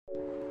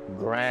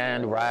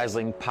grand,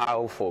 rising,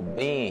 powerful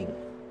being.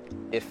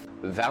 If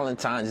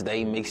Valentine's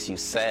Day makes you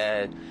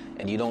sad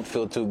and you don't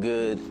feel too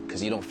good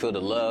because you don't feel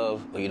the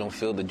love or you don't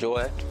feel the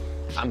joy,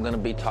 I'm going to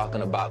be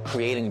talking about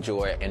creating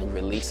joy and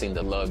releasing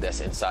the love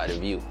that's inside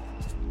of you.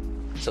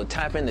 So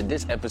tap into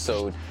this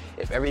episode.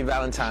 If every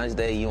Valentine's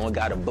Day you don't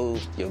got a boo,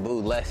 your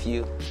boo left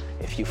you,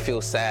 if you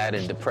feel sad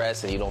and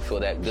depressed and you don't feel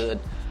that good,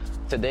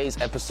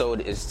 today's episode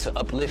is to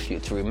uplift you,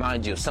 to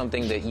remind you of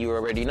something that you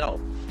already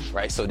know,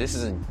 right? So this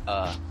is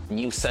a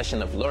new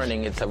session of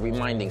learning. It's a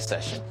reminding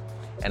session.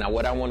 And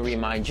what I want to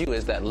remind you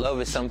is that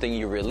love is something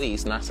you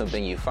release, not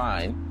something you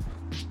find.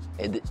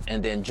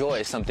 And then joy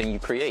is something you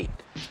create.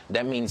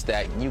 That means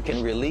that you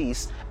can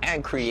release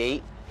and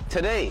create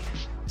today.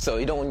 So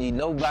you don't need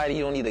nobody,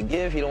 you don't need a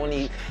gift, you don't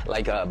need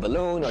like a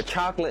balloon or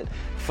chocolate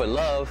for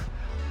love.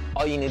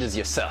 All you need is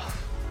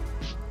yourself.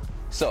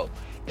 So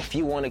if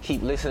you want to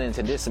keep listening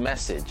to this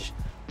message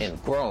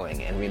and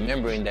growing and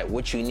remembering that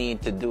what you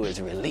need to do is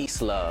release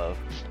love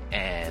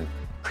and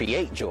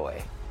create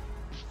joy,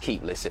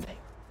 keep listening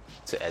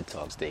to Ed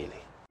Talks Daily.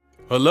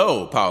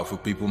 Hello, powerful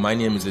people. My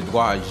name is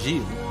Edouard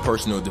Gilles,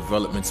 personal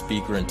development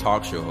speaker and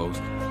talk show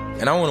host.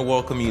 And I want to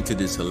welcome you to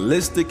this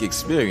holistic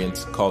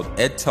experience called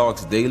Ed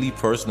Talks Daily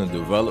Personal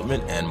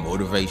Development and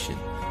Motivation.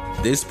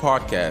 This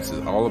podcast is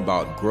all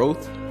about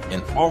growth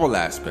in all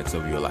aspects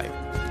of your life.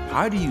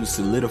 How do you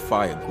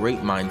solidify a great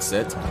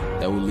mindset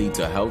that will lead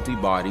to a healthy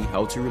body,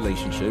 healthy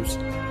relationships,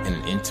 and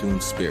an in-tune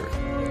spirit?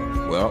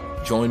 Well,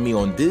 join me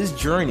on this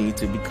journey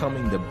to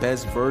becoming the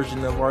best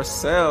version of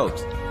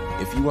ourselves.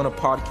 If you want a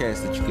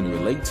podcast that you can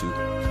relate to,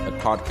 a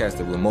podcast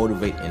that will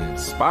motivate and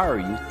inspire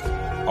you,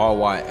 all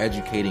while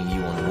educating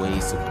you on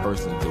ways to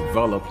personally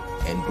develop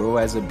and grow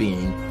as a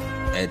being,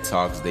 Ed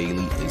Talks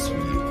Daily is for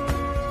you.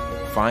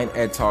 Find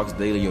Ed Talks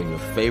Daily on your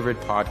favorite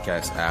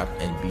podcast app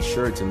and be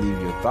sure to leave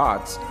your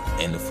thoughts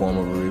in the form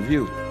of a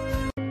review.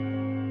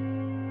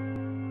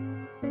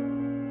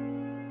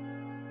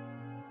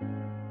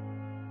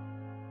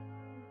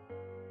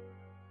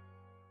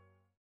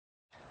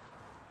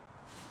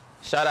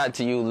 Shout out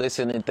to you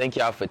listening. Thank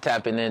y'all for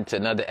tapping into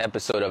another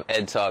episode of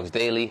Ed Talks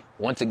Daily.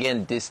 Once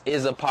again, this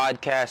is a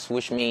podcast,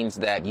 which means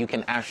that you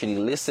can actually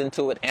listen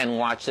to it and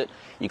watch it.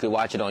 You can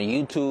watch it on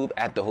YouTube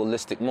at The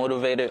Holistic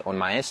Motivator, on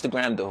my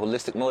Instagram, The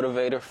Holistic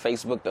Motivator,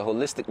 Facebook, The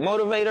Holistic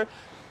Motivator.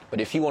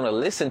 But if you want to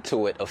listen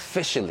to it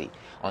officially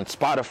on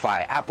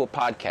Spotify, Apple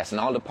Podcasts,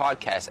 and all the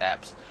podcast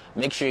apps,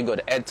 make sure you go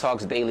to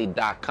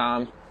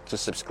edtalksdaily.com to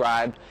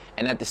subscribe.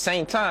 And at the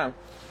same time,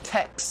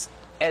 text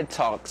Ed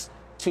Talks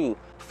to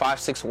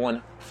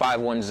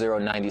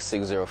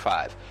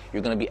 561-510-9605.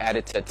 You're going to be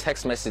added to a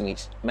text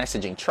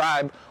messaging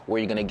tribe where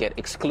you're going to get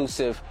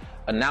exclusive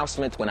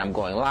announcements when I'm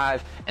going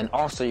live, and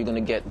also you're going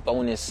to get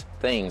bonus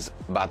things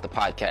about the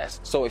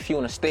podcast. So if you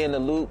want to stay in the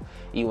loop,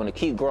 you want to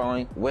keep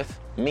growing with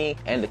me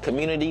and the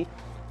community,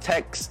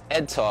 text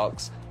Ed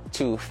Talks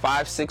to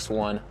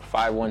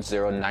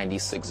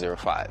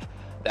 561-510-9605.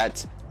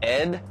 That's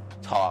Ed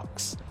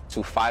Talks to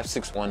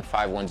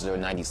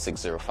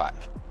 561-510-9605.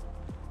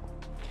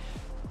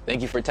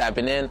 Thank you for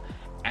tapping in.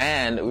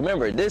 And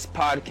remember, this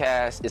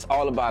podcast is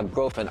all about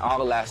growth in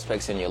all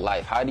aspects in your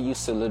life. How do you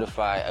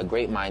solidify a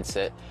great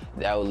mindset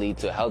that will lead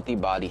to a healthy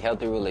body,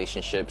 healthy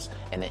relationships,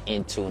 and an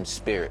in-tune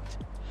spirit?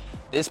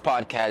 This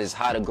podcast is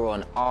how to grow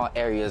in all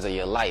areas of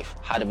your life,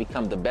 how to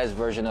become the best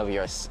version of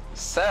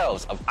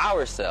yourselves, of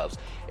ourselves.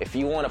 If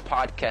you want a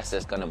podcast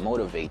that's going to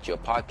motivate you, a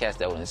podcast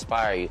that will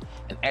inspire you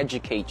and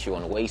educate you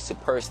on ways to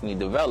personally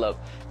develop,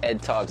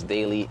 Ed Talks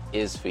Daily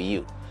is for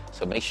you.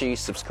 So make sure you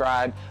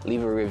subscribe,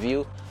 leave a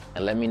review,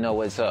 and let me know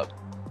what's up.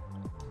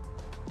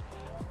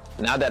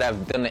 Now that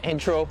I've done the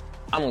intro,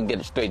 I'm going to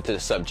get straight to the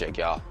subject,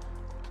 y'all.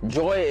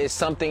 Joy is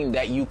something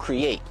that you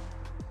create.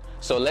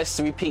 So let's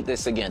repeat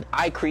this again.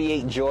 I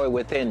create joy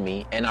within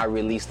me, and I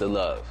release the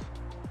love.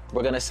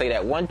 We're going to say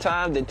that one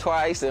time, then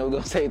twice, and we're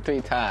going to say it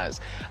 3 times.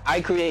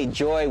 I create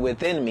joy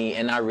within me,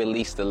 and I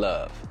release the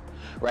love.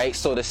 Right?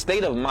 So the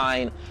state of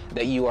mind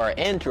that you are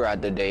in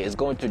throughout the day is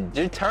going to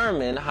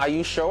determine how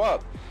you show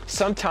up.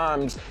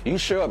 Sometimes you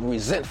show up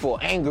resentful,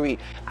 angry.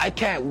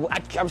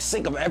 I'm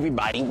sick of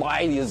everybody.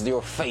 Why is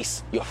your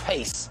face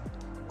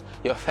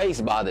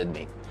bothered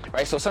me?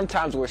 Right? So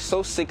sometimes we're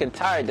so sick and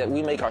tired that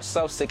we make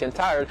ourselves sick and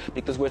tired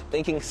because we're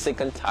thinking sick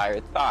and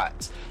tired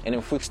thoughts. And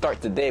if we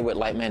start the day with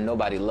like, man,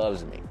 nobody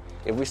loves me.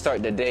 If we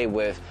start the day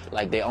with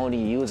like, they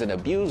only use and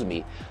abuse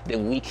me,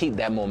 then we keep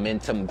that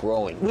momentum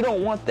growing. We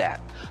don't want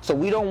that. So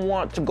we don't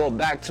want to go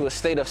back to a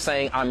state of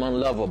saying I'm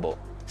unlovable.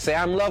 Say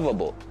I'm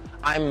lovable.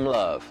 I'm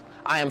love.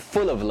 I am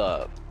full of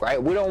love,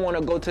 right? We don't want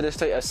to go to the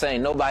state of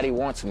saying nobody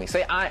wants me.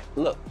 Say,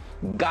 look,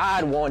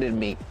 God wanted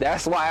me.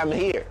 That's why I'm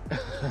here.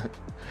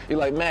 You're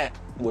like, man,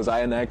 was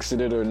I an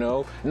accident or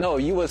no? No,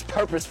 you was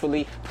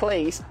purposefully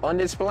placed on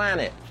this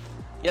planet.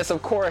 Yes,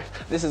 of course,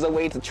 this is a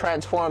way to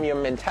transform your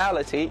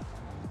mentality.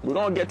 We're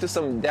going to get to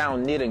some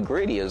down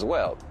nitty-gritty as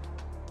well.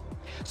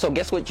 So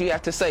guess what you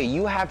have to say?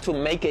 You have to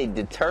make a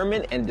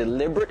determined and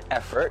deliberate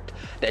effort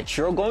that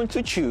you're going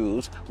to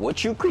choose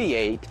what you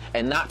create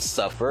and not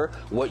suffer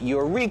what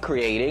you're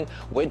recreating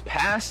with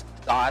past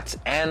thoughts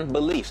and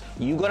beliefs.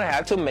 You're going to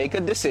have to make a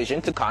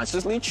decision to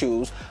consciously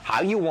choose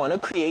how you want to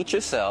create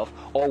yourself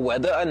or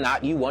whether or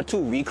not you want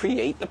to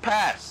recreate the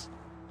past.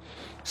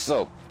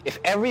 So if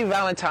every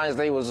Valentine's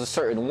Day was a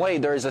certain way,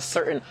 there is a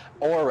certain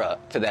aura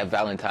to that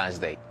Valentine's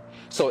Day.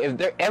 So if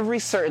there every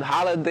certain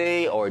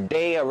holiday or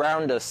day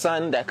around the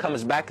sun that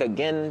comes back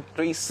again,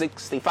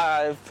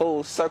 365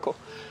 full circle,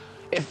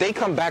 if they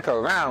come back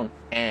around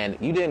and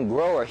you didn't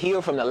grow or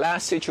heal from the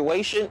last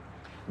situation,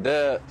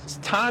 the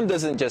time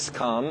doesn't just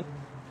come,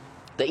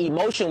 the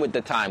emotion with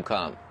the time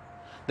come.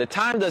 The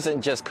time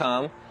doesn't just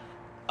come,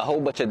 a whole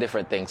bunch of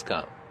different things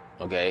come,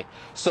 okay?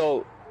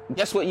 So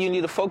guess what you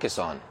need to focus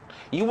on?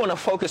 You want to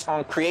focus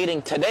on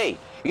creating today.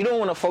 You don't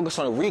want to focus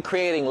on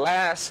recreating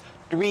last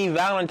 3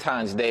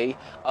 Valentine's Day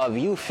of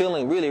you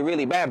feeling really,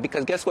 really bad,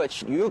 because guess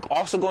what? You're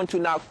also going to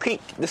now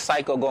keep the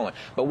cycle going.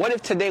 But what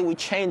if today we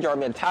change our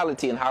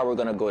mentality and how we're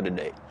going to go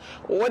today?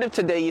 What if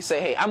today you say,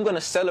 hey, I'm going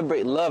to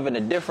celebrate love in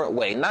a different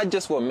way, not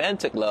just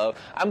romantic love.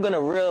 I'm going to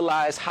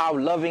realize how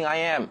loving I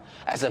am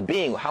as a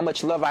being, how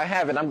much love I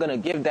have, and I'm going to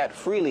give that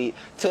freely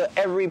to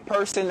every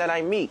person that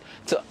I meet,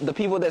 to the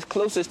people that's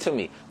closest to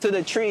me, to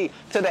the tree,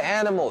 to the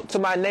animal, to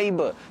my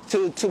neighbor,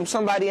 to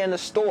somebody in the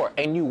store.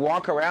 And you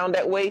walk around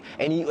that way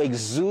and you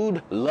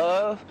exude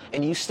love,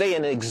 and you stay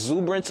in the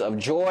exuberance of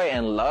joy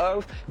and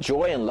love,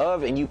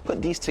 and you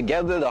put these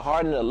together, the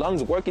heart and the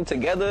lungs working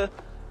together.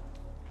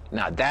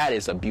 Now that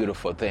is a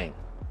beautiful thing.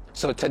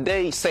 So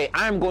today, say,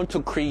 I'm going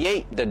to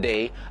create the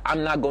day.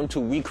 I'm not going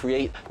to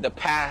recreate the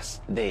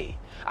past day.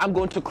 I'm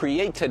going to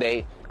create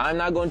today. I'm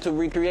not going to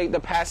recreate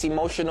the past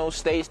emotional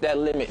states that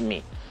limit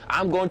me.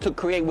 I'm going to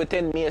create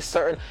within me a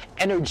certain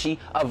energy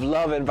of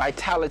love and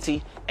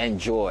vitality and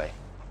joy.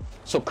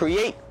 So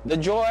create the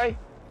joy,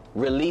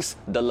 release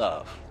the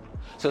love.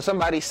 So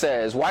somebody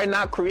says, why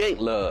not create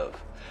love?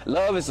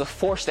 Love is a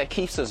force that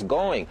keeps us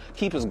going,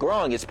 keeps us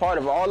growing. It's part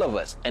of all of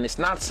us. And it's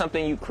not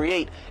something you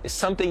create. It's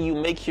something you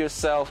make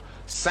yourself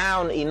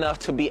sound enough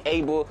to be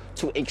able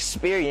to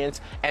experience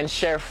and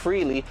share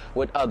freely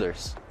with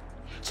others.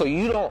 So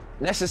you don't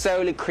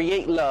necessarily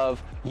create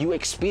love, you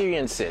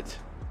experience it.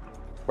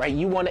 Right?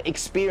 You want to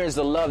experience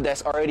the love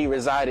that's already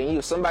residing in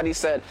you. Somebody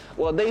said,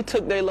 well, they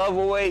took their love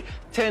away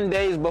 10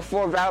 days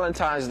before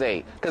Valentine's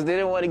Day because they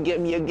didn't want to give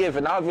me a gift.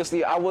 And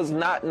obviously, I was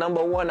not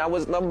number 1. I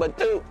was number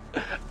 2.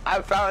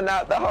 I found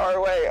out the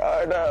hard way.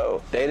 Oh,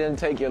 no. They didn't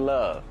take your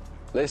love.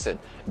 Listen,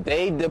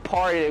 they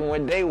departed and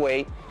went their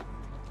way.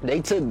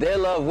 They took their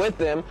love with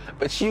them,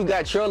 but you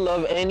got your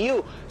love in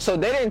you. So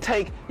they didn't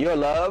take your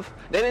love.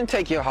 They didn't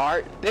take your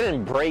heart. They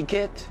didn't break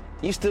it.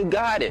 You still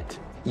got it.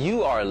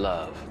 You are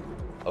love.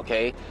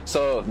 Okay,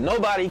 so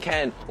nobody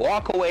can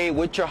walk away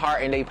with your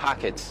heart in their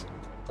pockets,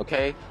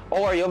 okay,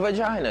 or your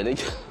vagina. They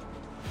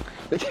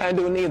can't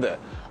do neither.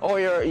 Or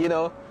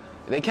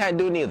they can't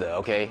do neither.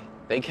 Okay,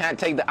 they can't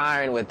take the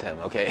iron with them.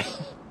 Okay,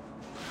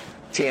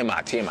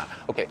 TMI.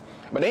 Okay,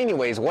 but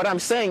anyways, what I'm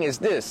saying is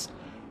this: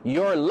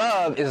 your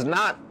love is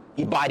not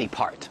your body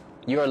part.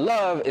 Your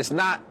love is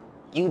not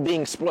you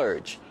being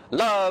splurged.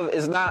 Love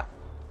is not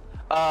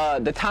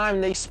the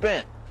time they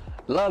spent.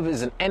 Love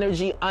is an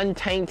energy,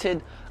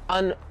 untainted,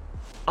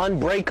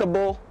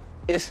 unbreakable.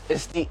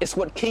 It's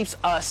what keeps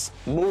us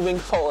moving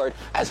forward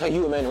as a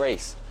human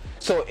race.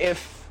 So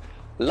if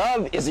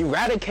love is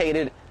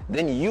eradicated,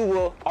 then you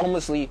will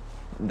almost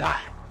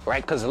die,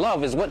 right? Because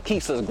love is what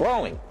keeps us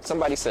growing.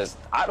 Somebody says,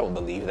 I don't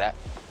believe that.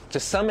 To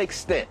some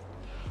extent,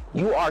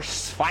 you are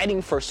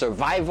fighting for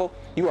survival.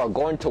 You are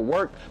going to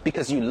work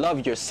because you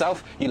love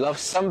yourself, you love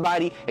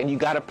somebody, and you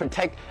got to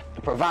protect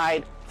and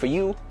provide for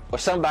you or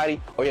somebody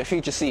or your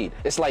future seed.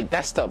 It's like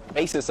that's the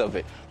basis of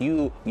it.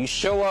 You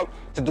show up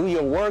to do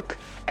your work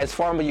as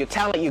far as your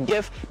talent, your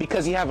gift,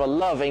 because you have a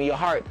love in your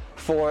heart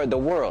for the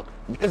world,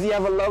 because you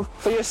have a love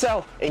for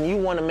yourself, and you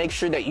want to make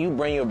sure that you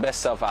bring your best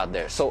self out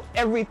there. So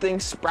everything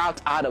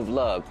sprouts out of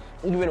love,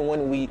 even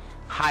when we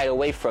hide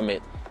away from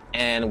it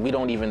and we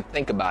don't even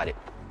think about it.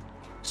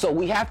 So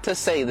we have to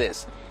say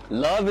this: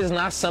 love is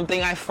not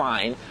something I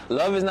find.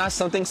 Love is not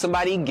something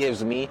somebody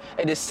gives me.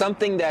 It is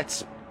something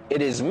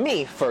it is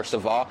me, first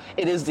of all.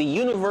 It is the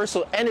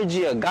universal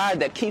energy of God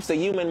that keeps the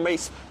human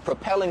race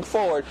propelling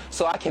forward.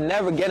 So I can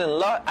never get in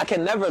love. I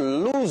can never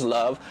lose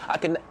love. I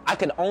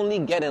could only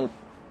get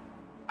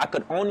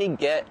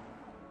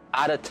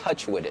out of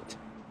touch with it.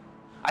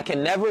 I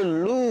can never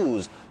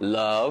lose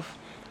love.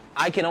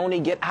 I can only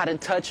get out of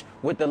touch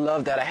with the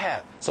love that I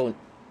have. So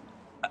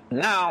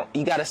now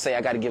you got to say,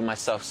 I got to give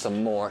myself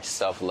some more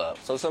self-love.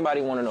 So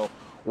somebody want to know,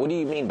 what do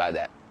you mean by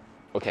that?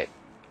 Okay.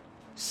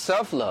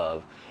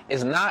 Self-love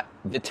is not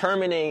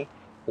determining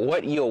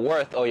what you're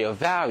worth or your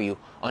value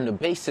on the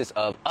basis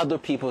of other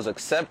people's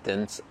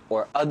acceptance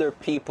or other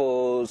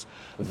people's,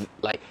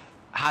 like,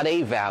 how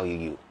they value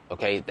you.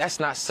 Okay. That's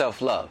not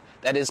self-love.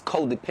 That is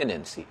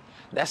codependency.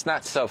 That's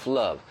not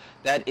self-love.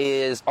 That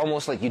is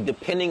almost like you're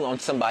depending on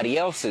somebody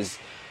else's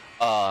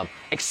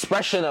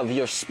expression of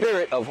your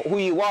spirit of who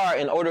you are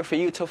in order for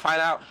you to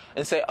find out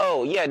and say,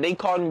 oh yeah, they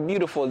called me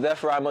beautiful,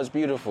 therefore I must be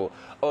beautiful.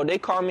 Or they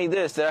call me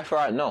this, therefore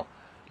I know.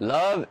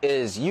 Love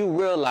is you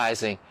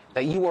realizing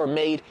that you are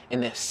made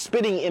in the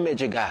spitting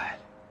image of God,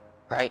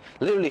 right?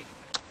 Literally,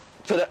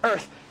 to the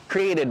earth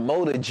created,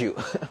 molded you.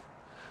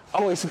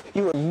 Always,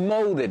 you were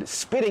molded,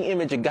 spitting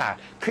image of God.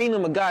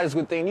 Kingdom of God is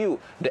within you.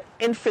 The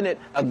infinite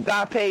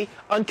agape,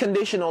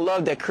 unconditional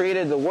love that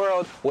created the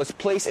world was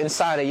placed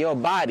inside of your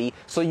body,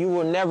 so you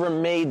were never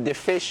made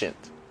deficient.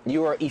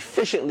 You are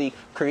efficiently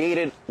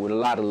created with a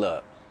lot of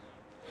love.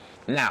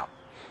 Now,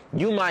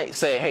 you might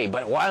say, hey,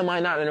 but why am I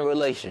not in a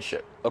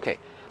relationship? Okay,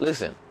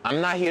 listen,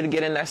 I'm not here to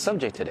get in that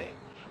subject today.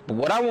 But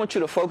what I want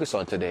you to focus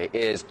on today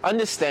is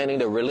understanding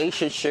the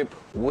relationship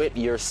with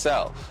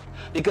yourself.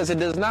 Because it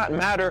does not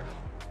matter.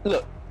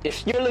 Look,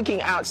 if you're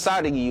looking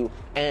outside of you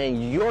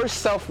and your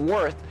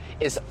self-worth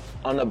is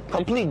on a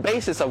complete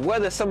basis of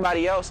whether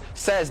somebody else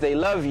says they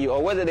love you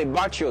or whether they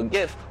bought you a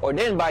gift or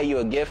didn't buy you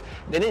a gift,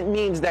 then it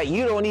means that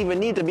you don't even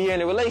need to be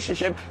in a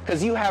relationship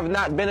because you have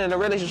not been in a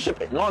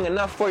relationship long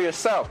enough for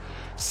yourself.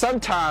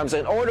 Sometimes,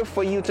 in order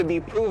for you to be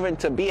proven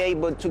to be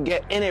able to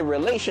get in a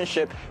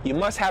relationship, you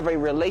must have a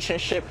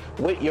relationship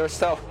with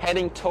yourself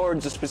heading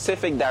towards a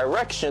specific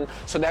direction,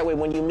 so that way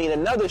when you meet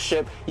another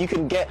ship, you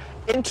can get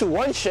into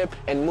one ship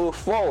and move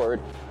forward.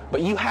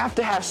 But you have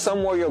to have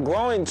somewhere you're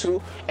growing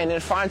to, and then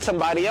find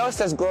somebody else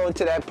that's growing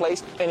to that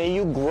place, and then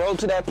you grow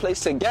to that place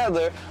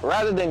together,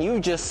 rather than you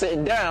just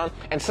sitting down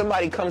and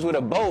somebody comes with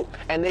a boat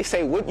and they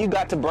say, what you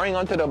got to bring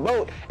onto the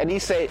boat? And you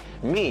say,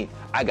 me,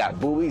 I got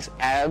boobies,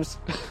 abs,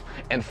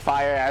 and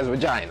fire ass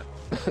vagina.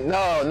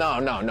 No,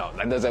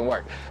 that doesn't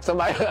work.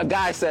 A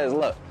guy says,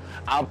 look,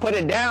 I'll put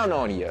it down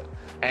on you.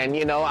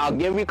 And, I'll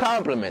give you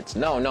compliments.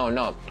 No.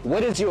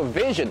 What is your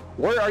vision?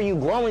 Where are you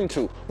growing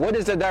to? What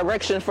is the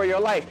direction for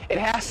your life? It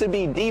has to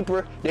be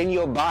deeper than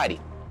your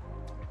body,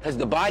 because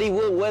the body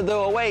will wither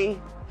away,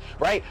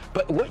 right?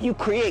 But what you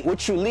create,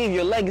 what you leave,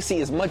 your legacy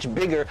is much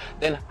bigger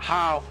than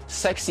how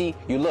sexy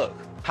you look,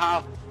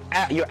 how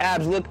your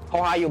abs look,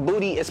 or how your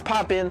booty is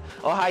popping,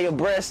 or how your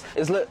breast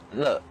is look,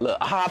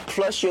 how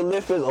plush your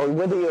lip is, or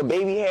whether your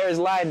baby hair is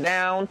lied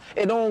down.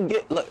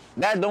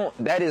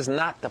 That is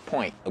not the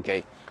point,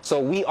 okay? So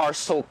we are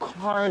so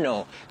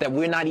carnal that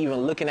we're not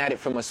even looking at it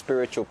from a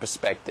spiritual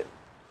perspective.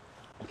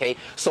 Okay?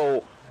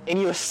 So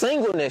in your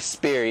singleness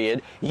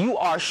period, you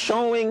are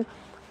showing,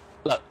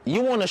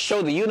 you want to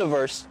show the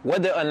universe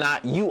whether or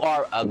not you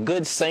are a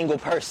good single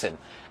person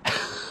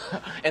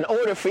in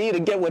order for you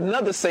to get with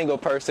another single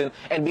person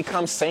and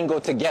become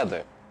single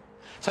together.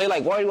 So you're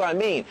like, what do I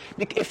mean?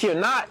 If you're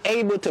not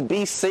able to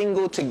be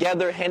single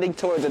together, heading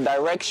towards a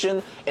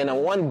direction in a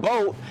one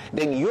boat,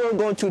 then you're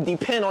going to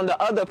depend on the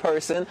other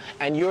person,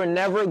 and you're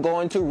never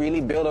going to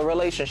really build a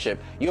relationship.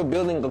 You're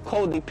building a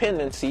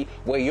codependency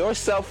where your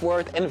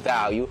self-worth and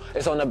value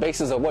is on the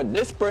basis of what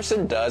this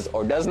person does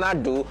or does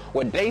not do,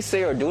 what they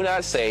say or do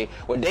not say,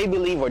 what they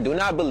believe or do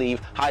not believe,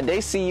 how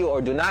they see you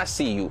or do not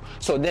see you.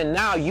 So then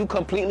now you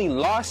completely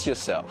lost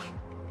yourself.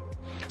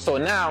 So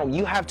now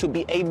you have to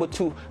be able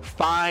to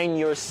find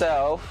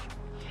yourself,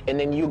 and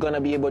then you're going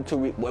to be able to,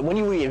 when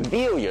you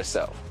reveal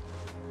yourself,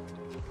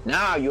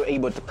 now you're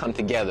able to come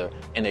together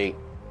in a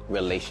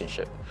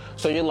relationship.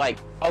 So you're like,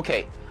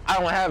 okay, I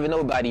don't have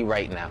nobody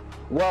right now.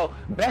 Well,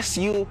 best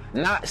you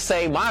not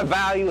say my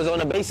value is on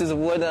the basis of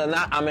whether or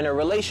not I'm in a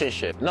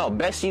relationship. No,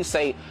 best you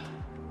say,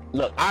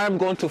 look, I'm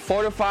going to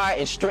fortify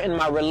and strengthen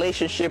my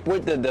relationship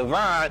with the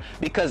divine,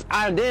 because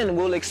I then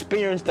will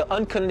experience the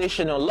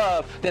unconditional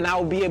love. Then I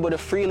will be able to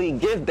freely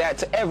give that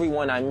to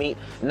everyone I meet,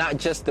 not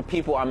just the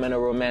people I'm in a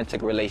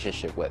romantic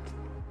relationship with.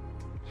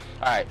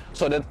 All right,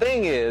 so the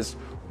thing is,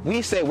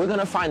 we say we're going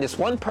to find this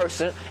one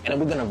person and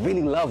we're going to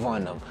really love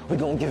on them. We're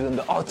going to give them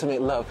the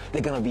ultimate love.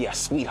 They're going to be a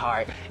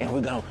sweetheart, and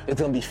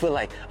it's going to be feel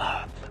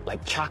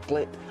like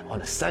chocolate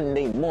on a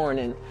Sunday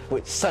morning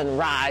with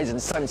sunrise and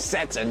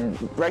sunsets and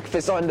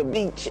breakfast on the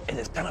beach, and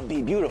it's going to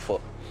be beautiful.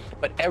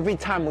 But every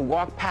time we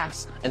walk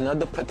past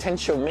another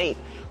potential mate,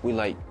 we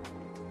like,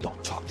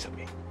 don't talk to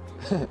me.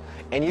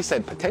 And you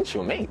said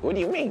potential mate. What do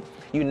you mean?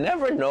 You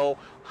never know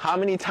how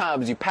many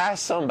times you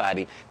pass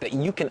somebody that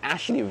you can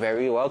actually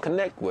very well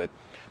connect with.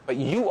 But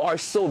you are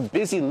so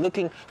busy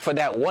looking for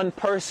that one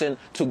person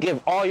to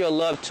give all your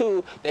love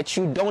to that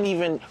you don't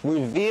even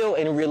reveal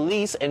and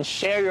release and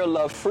share your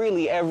love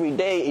freely every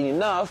day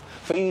enough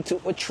for you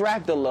to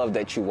attract the love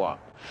that you want.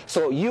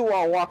 So you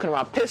are walking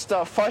around pissed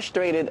off,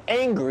 frustrated,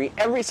 angry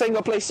every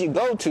single place you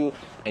go to,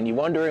 and you're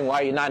wondering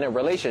why you're not in a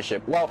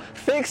relationship. Well,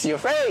 fix your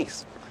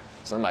face.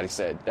 Somebody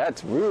said,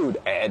 that's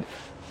rude, Ed.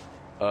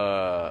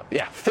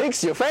 Yeah,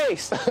 fix your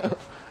face.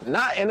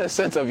 Not in the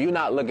sense of you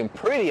not looking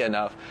pretty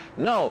enough.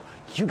 No,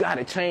 you got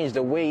to change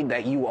the way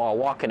that you are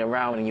walking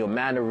around in your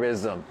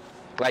mannerism.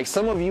 Like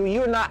some of you,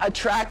 you're not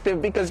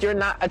attractive because you're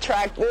not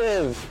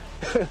attractive.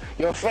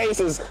 Your face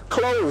is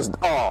closed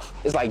off.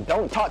 It's like,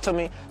 don't talk to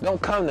me,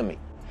 don't come to me.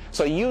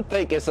 So you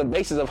think it's the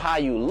basis of how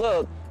you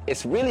look.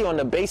 It's really on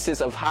the basis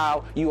of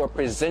how you are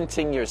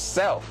presenting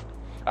yourself.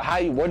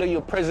 Whether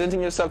you're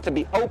presenting yourself to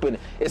be open,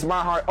 is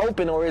my heart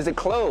open or is it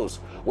closed?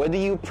 Whether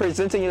you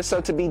presenting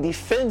yourself to be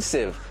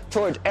defensive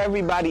towards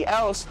everybody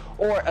else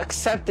or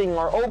accepting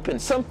or open.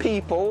 Some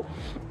people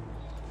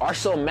are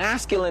so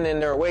masculine in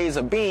their ways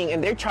of being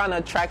and they're trying to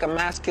attract a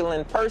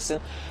masculine person.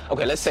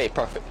 Okay, let's say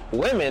perfect.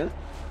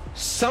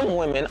 Some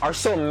women are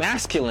so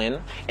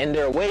masculine in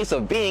their ways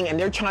of being and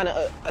they're trying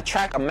to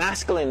attract a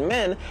masculine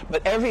man,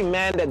 but every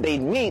man that they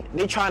meet,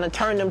 they're trying to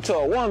turn them to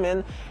a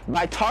woman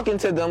by talking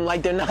to them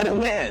like they're not a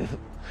man.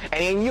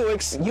 And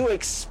you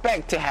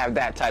expect to have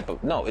that type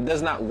of, no, it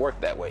does not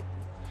work that way.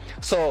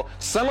 So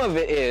some of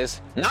it is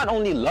not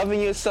only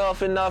loving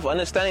yourself enough,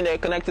 understanding that you're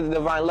connected to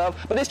divine love,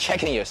 but it's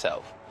checking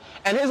yourself.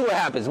 And here's what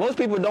happens. Most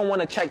people don't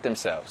want to check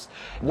themselves.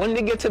 When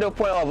they get to the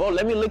point of, oh,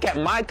 let me look at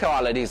my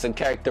qualities and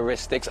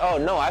characteristics. Oh,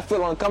 no, I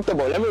feel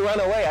uncomfortable. Let me run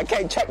away. I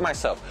can't check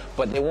myself.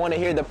 But they want to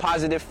hear the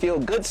positive,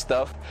 feel-good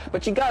stuff.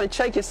 But you got to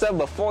check yourself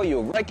before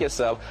you wreck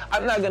yourself.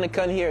 I'm not going to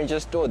come here and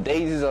just throw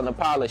daisies on a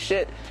pile of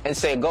shit and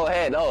say, go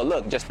ahead. Oh,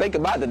 look, just think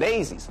about the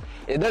daisies.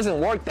 It doesn't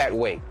work that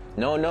way.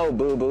 No,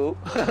 boo-boo.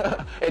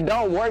 It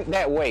don't work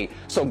that way.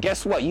 So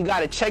guess what? You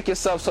got to check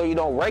yourself so you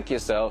don't wreck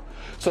yourself.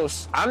 So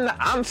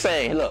I'm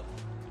saying, look,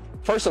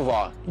 first of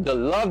all, the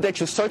love that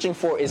you're searching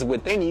for is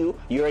within you.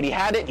 You already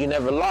had it. You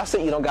never lost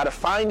it. You don't got to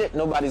find it.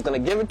 Nobody's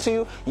going to give it to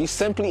you. You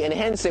simply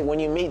enhance it when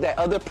you meet that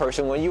other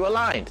person when you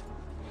aligned.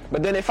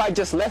 But then if I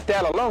just left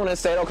that alone and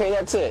said, okay,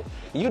 that's it,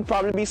 you'd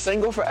probably be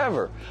single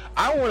forever.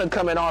 I want to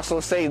come and also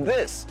say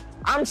this.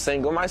 I'm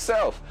single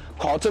myself.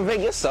 Cultivate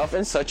yourself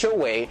in such a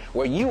way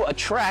where you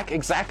attract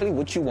exactly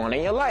what you want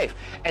in your life.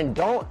 And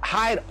don't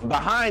hide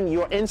behind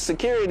your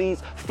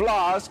insecurities,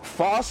 flaws,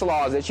 false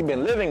laws that you've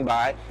been living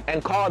by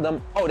and call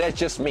them, oh, that's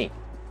just me.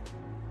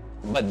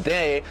 But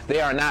they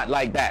are not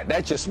like that.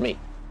 That's just me.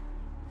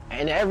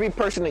 And every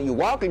person that you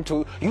walk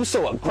into, you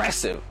so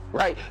aggressive,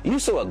 right? You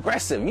so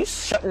aggressive. You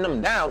shutting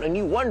them down and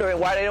you wondering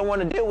why they don't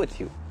want to deal with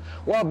you.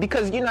 Well,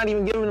 because you're not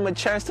even giving them a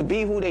chance to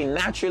be who they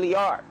naturally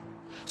are.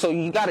 So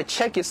you got to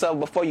check yourself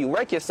before you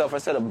wreck yourself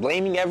instead of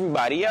blaming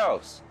everybody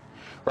else,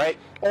 right?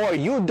 Or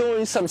you're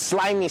doing some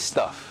slimy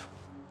stuff,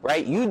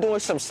 right? You're doing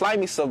some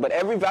slimy stuff, but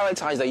every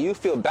Valentine's Day you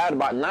feel bad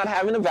about not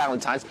having a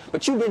Valentine's,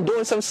 but you've been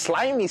doing some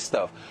slimy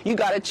stuff. You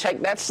got to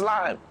check that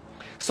slime.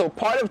 So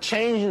part of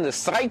changing the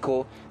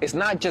cycle is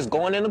not just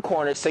going in the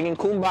corner, singing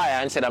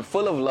Kumbaya and saying I'm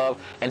full of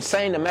love and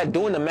saying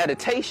doing the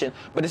meditation,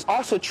 but it's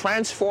also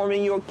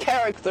transforming your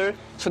character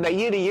so that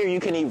year to year you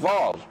can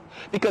evolve.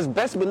 Because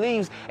best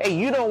believes, hey,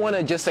 you don't want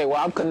to just say,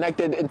 well, I'm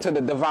connected into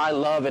the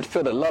divine love and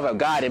feel the love of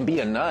God and be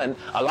a nun.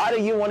 A lot of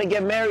you want to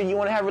get married, you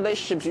want to have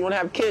relationships, you want to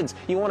have kids,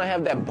 you want to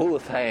have that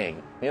booth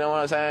hang. You know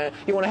what I'm saying?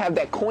 You want to have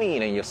that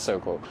queen in your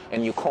circle,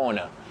 in your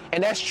corner.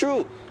 And that's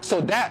true.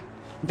 So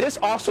this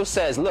also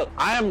says, look,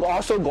 I am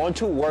also going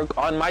to work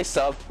on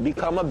myself,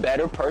 become a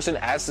better person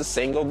as a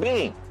single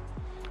being.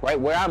 Right,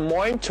 where I'm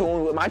more in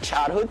tune with my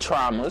childhood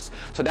traumas,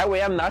 so that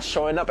way I'm not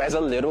showing up as a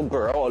little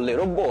girl or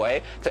little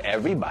boy to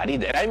everybody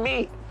that I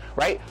meet,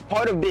 right?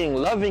 Part of being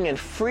loving and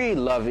free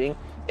loving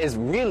is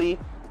really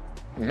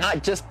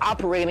not just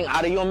operating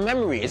out of your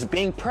memory, it's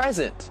being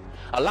present.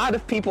 A lot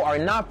of people are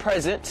not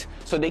present,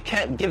 so they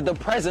can't give the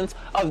presence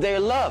of their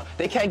love.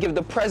 They can't give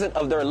the present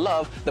of their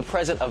love, the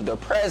present of their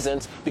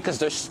presence, because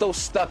they're still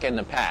stuck in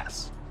the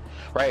past.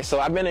 Right, so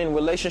I've been in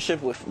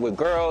relationship with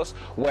girls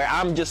where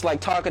I'm just like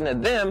talking to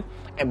them,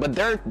 but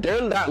they're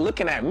not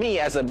looking at me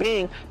as a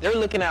being. They're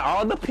looking at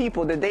all the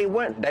people that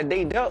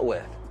they dealt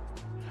with.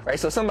 Right,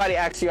 so somebody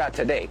asks you out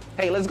today,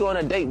 hey, let's go on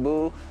a date,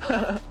 boo.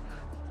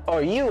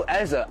 Or you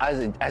as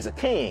a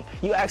king,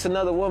 you ask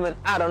another woman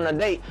out on a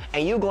date,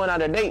 and you going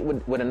on a date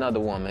with another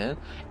woman,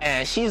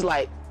 and she's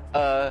like,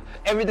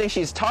 everything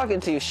she's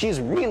talking to you, she's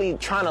really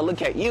trying to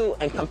look at you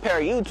and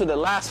compare you to the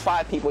last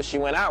 5 people she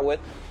went out with.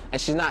 And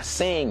she's not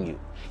seeing you.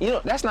 You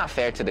know, that's not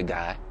fair to the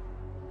guy,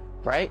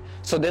 right?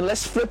 So then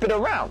let's flip it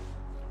around.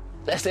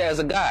 Let's say as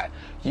a guy,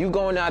 you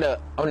going out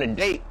on a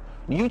date,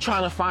 you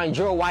trying to find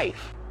your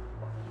wife.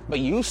 But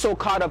you so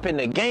caught up in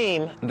the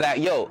game that,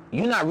 you're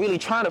not really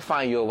trying to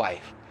find your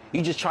wife.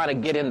 You just trying to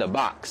get in the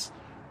box,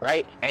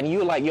 right? And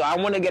you like, I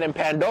want to get in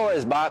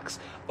Pandora's box,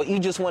 but you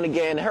just want to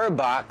get in her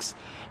box.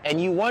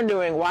 And you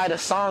wondering why the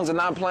songs are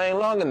not playing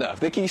long enough.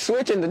 They keep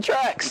switching the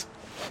tracks.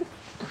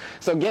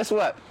 So guess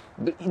what?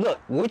 Look,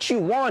 what you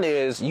want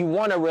is you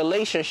want a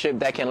relationship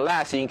that can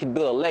last and you can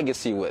build a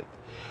legacy with.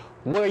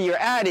 Where you're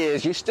at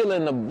is you're still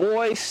in the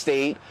boy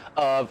state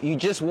of you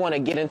just want to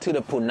get into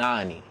the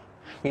punani.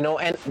 You know,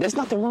 and there's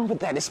nothing wrong with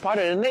that. It's part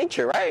of the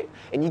nature, right?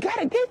 And you got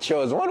to get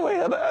yours one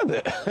way or the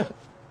other.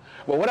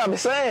 But what I'm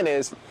saying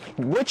is,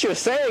 what you're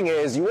saying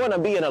is you want to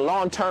be in a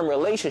long-term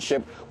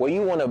relationship where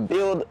you want to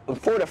build and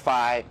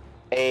fortify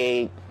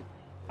a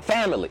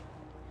family.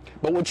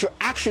 But what you're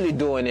actually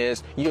doing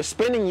is you're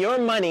spending your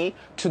money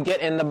to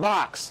get in the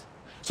box.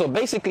 So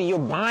basically you're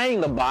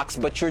buying the box,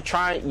 but you're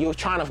trying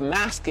to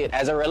mask it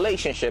as a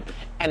relationship,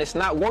 and it's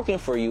not working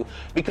for you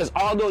because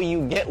although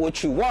you get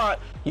what you want,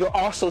 you're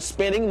also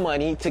spending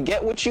money to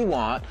get what you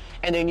want,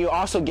 and then you're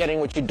also getting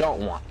what you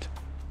don't want.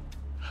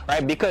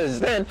 right? Because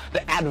then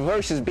the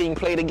adverse is being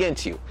played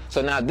against you.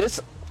 So now this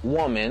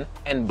woman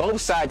and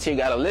both sides here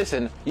gotta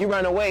listen. You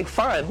run away,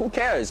 fine, who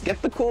cares?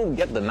 Get the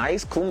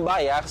nice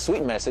kumbaya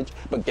sweet message,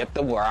 but get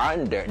the raw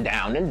and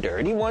down and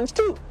dirty ones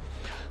too.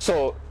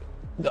 So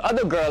the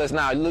other girl is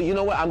now, you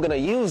know what, I'm gonna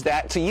use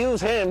that to use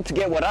him to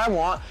get what I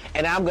want,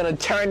 and I'm gonna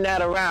turn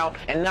that around,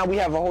 and now we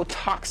have a whole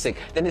toxic.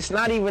 Then it's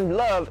not even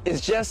love, it's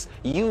just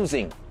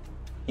using.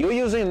 You're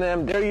using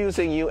them, they're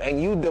using you,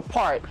 and you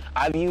depart.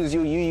 I've used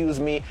you, you use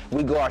me,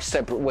 we go our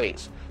separate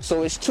ways.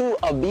 So it's two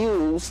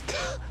abused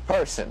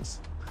persons,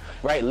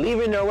 right?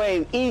 Leaving their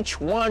way,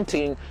 each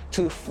wanting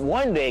to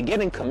one day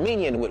get in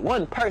communion with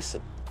one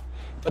person.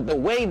 But the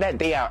way that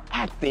they are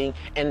acting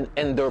and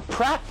their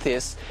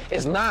practice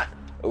is not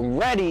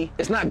ready,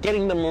 it's not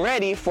getting them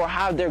ready for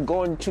how they're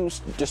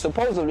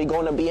supposedly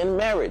going to be in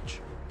marriage.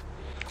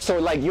 So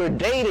like you're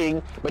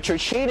dating, but you're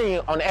cheating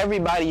on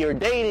everybody you're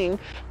dating,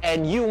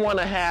 and you want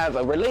to have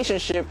a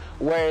relationship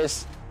where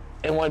it's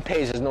in one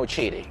page there's no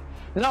cheating.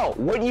 No,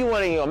 what you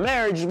want in your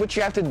marriage is what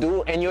you have to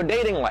do in your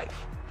dating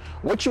life.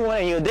 What you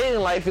want in your dating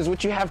life is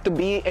what you have to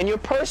be in your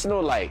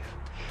personal life.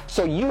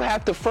 So you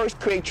have to first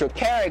create your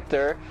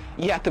character.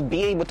 You have to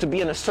be able to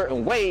be in a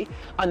certain way,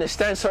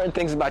 understand certain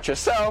things about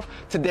yourself,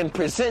 to then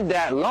present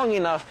that long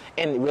enough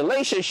in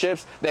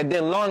relationships, that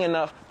then long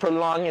enough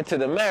prolong into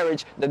the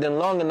marriage, that then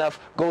long enough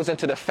goes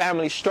into the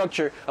family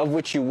structure of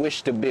which you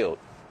wish to build,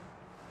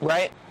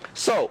 right?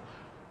 So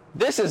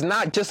this is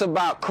not just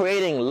about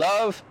creating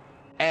love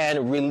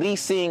and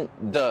releasing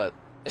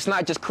it's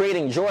not just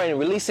creating joy and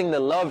releasing the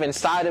love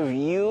inside of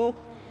you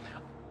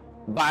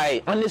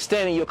by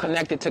understanding you're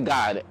connected to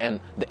God and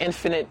the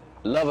infinite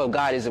love of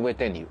God is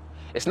within you.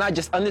 It's not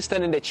just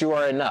understanding that you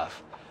are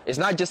enough. It's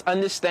not just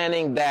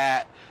understanding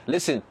that,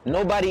 listen,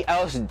 nobody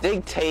else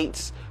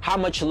dictates how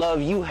much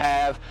love you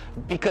have,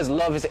 because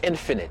love is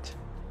infinite,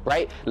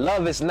 right?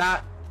 Love is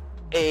not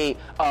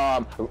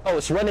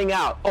it's running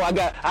out. Oh, I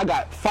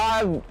got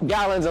 5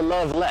 gallons of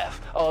love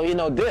left. Oh,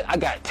 I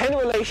got 10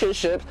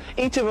 relationships.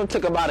 Each of them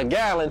took about a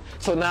gallon.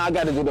 So now I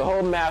got to do the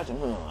whole math.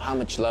 How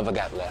much love I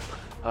got left?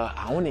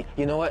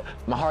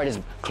 My heart is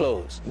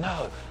closed.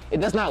 No, it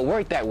does not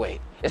work that way.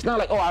 It's not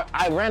like,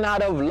 I ran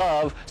out of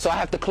love, so I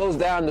have to close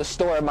down the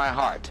store in my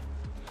heart.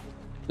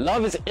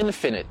 Love is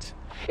infinite.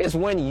 It's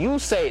when you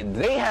say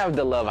they have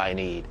the love I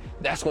need,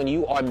 that's when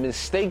you are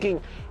mistaking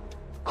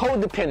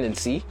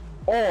codependency,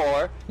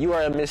 or you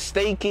are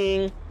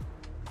mistaking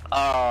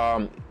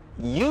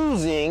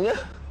using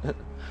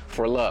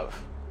for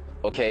love.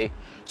 Okay?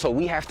 So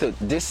we have to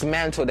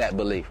dismantle that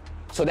belief.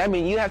 So that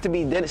means you have to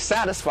be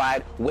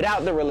satisfied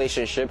without the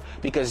relationship,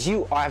 because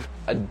you have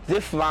a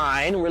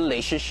divine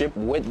relationship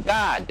with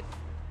God.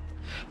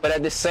 But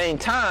at the same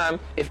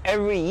time, if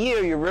every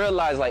year you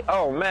realize like,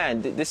 oh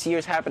man, this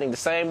year's happening the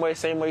same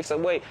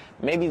way,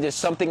 maybe there's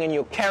something in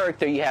your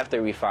character you have to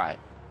refine.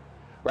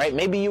 Right?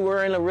 Maybe you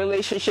were in a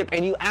relationship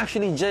and you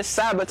actually just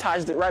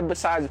sabotaged it right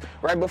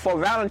before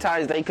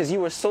Valentine's Day, because you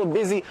were so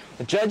busy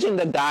judging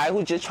the guy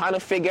who's just trying to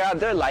figure out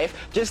their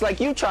life, just like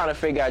you trying to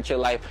figure out your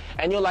life.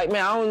 And you're like,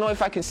 man, I don't know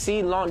if I can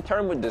see long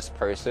term with this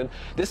person.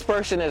 This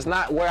person is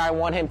not where I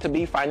want him to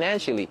be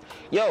financially.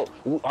 Yo,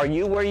 are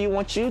you where you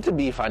want you to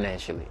be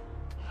financially?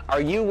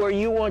 Are you where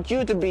you want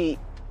you to be?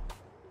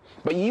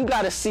 But you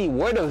got to see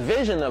where the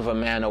vision of a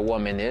man or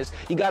woman is.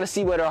 You got to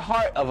see where the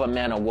heart of a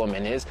man or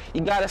woman is.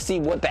 You got to see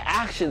what the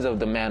actions of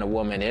the man or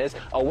woman is,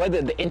 or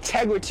whether the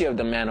integrity of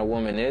the man or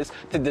woman is,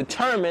 to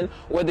determine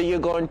whether you're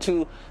going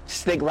to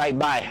stick right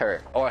by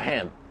her or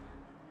him.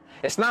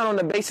 It's not on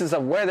the basis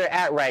of where they're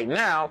at right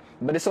now,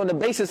 but it's on the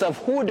basis of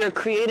who they're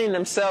creating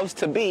themselves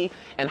to be,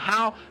 and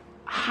how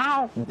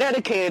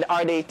dedicated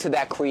are they to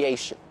that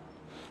creation.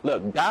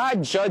 Look,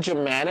 God judges a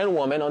man and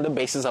woman on the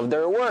basis of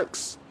their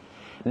works,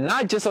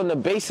 not just on the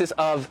basis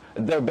of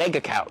their bank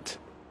account.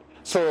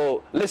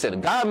 So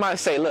listen, God might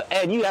say, look,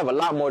 Ed, you have a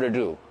lot more to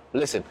do.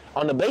 Listen,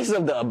 on the basis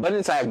of the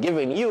abundance I have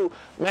given you,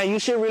 man, you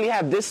should really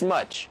have this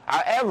much.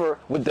 However,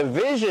 with the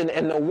vision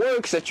and the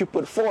works that you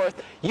put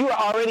forth, you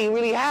already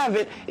really have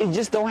it. You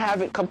just don't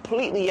have it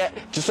completely yet.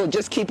 So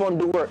just keep on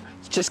doing work.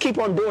 Just keep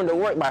on doing the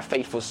work, my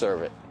faithful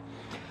servant.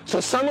 So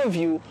some of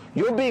you,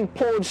 you're being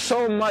pulled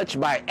so much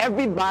by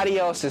everybody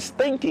else's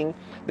thinking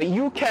that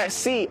you can't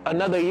see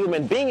another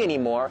human being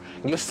anymore.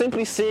 You're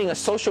simply seeing a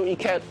social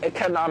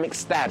economic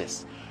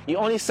status.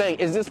 You're only saying,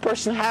 is this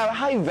person have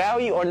high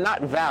value or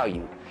not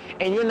value?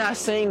 And you're not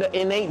seeing the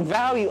innate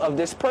value of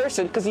this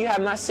person, because you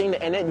have not seen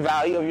the innate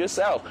value of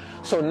yourself.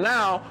 So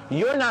now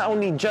you're not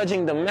only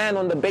judging the man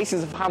on the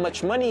basis of how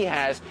much money he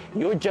has,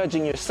 you're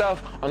judging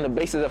yourself on the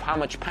basis of how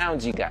much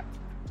pounds you got.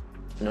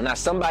 Now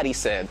somebody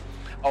said,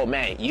 oh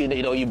man,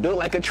 you built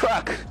like a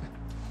truck.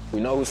 We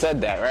know who said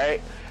that,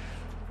 right?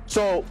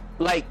 So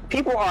like,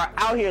 people are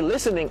out here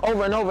listening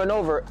over and over and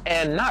over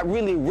and not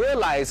really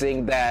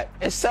realizing that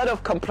instead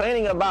of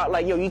complaining about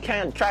like, yo, you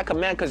can't track a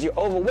man because you're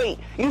overweight,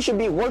 you should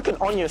be working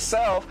on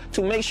yourself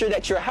to make sure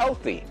that you're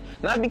healthy.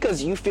 Not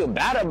because you feel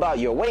bad about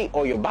your weight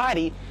or your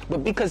body,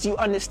 but because you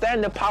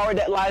understand the power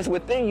that lies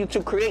within you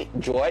to create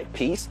joy,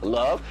 peace,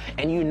 love,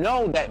 and you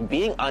know that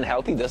being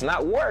unhealthy does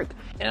not work.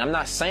 And I'm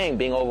not saying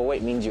being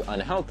overweight means you're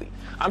unhealthy.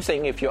 I'm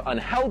saying if you're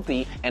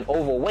unhealthy and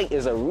overweight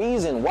is a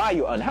reason why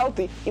you're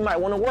unhealthy, you might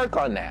want to work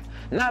on that.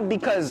 Not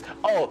because,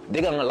 oh,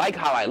 they're going to like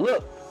how I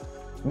look,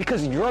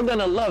 because you're going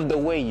to love the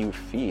way you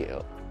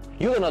feel.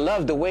 You're going to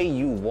love the way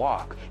you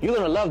walk. You're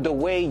going to love the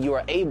way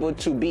you're able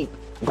to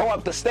go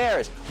up the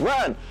stairs,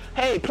 run,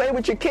 hey, play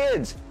with your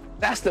kids.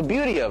 That's the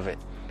beauty of it.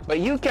 But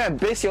you can't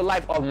base your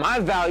life on my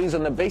values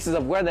on the basis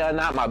of whether or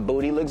not my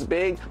booty looks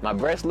big, my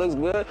breast looks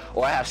good,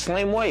 or I have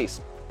slim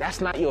waist.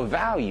 That's not your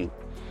value.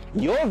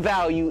 Your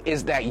value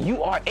is that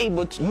you are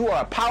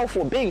a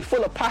powerful being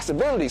full of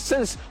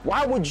possibilities.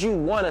 Why would you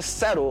want to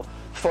settle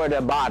for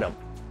the bottom?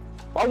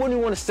 Why wouldn't you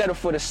want to settle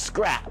for the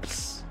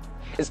scraps?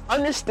 It's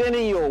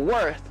understanding your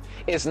worth.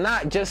 It's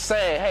not just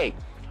saying, hey,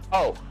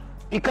 oh,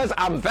 because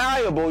I'm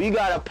valuable, you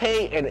gotta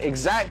pay an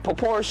exact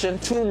proportion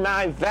to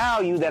my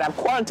value that I've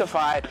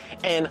quantified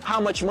and how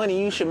much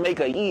money you should make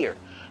a year.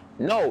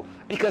 No,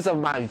 because of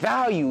my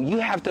value, you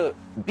have to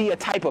be a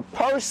type of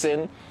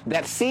person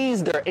that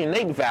sees their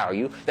innate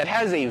value, that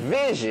has a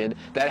vision,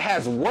 that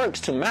has works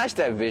to match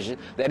that vision,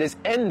 that is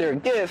in their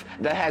gift,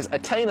 that has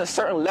attained a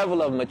certain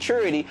level of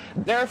maturity.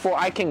 Therefore,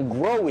 I can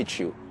grow with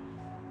you.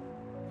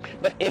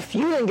 But if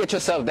you didn't get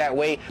yourself that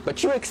way,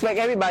 but you expect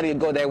everybody to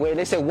go that way, and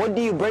they say, what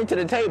do you bring to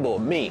the table?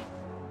 Me.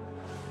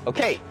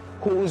 Okay,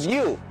 who's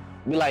you?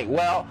 Be like,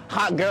 well,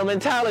 hot girl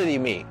mentality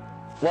me.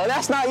 Well,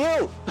 that's not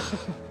you.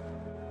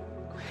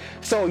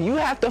 So you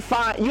have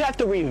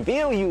to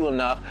reveal you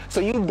enough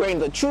so you bring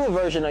the true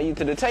version of you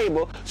to the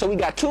table. So we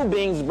got two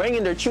beings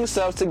bringing their true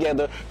selves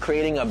together,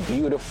 creating a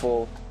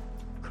beautiful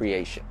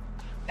creation.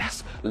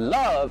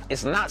 Love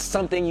is not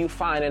something you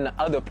find in the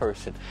other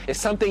person. It's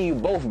something you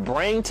both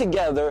bring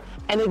together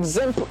and you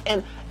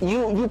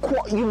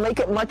make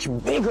it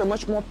much bigger,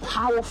 much more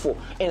powerful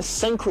in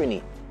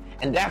synchrony.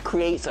 And that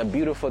creates a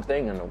beautiful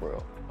thing in the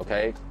world,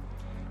 okay?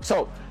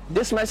 So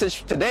this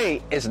message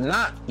today is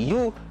not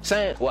you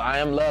saying, well, I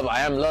am love, I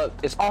am love.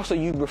 It's also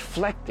you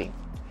reflecting.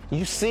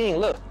 You seeing,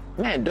 look,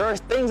 man, there's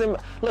things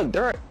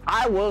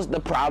I was the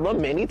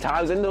problem many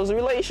times in those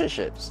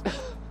relationships.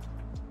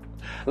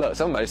 Look,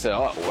 somebody said,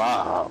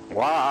 oh,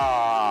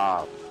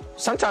 wow.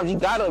 Sometimes you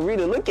gotta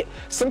really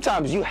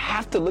sometimes you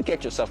have to look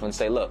at yourself and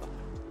say, look,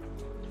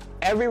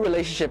 every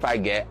relationship I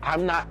get,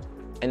 I'm not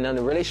in a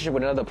relationship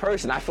with another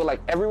person. I feel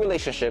like every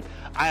relationship,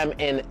 I am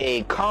in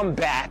a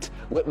combat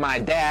with my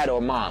dad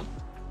or mom.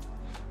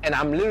 And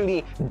I'm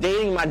literally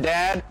dating my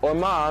dad or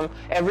mom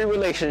every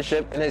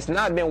relationship, and it's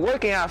not been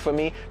working out for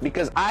me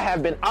because I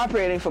have been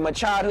operating from a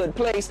childhood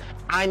place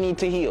I need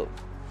to heal.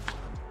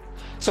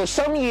 So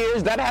some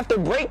years that have to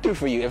break through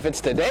for you. If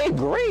it's today,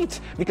 great.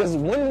 Because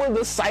when will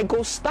the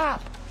cycle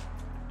stop?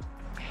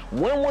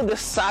 When will the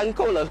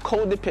cycle of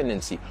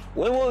codependency,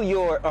 when will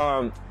your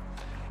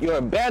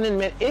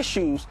abandonment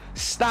issues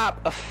stop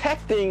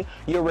affecting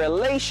your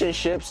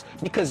relationships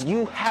because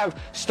you have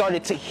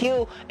started to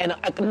heal and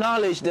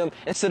acknowledge them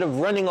instead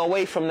of running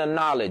away from the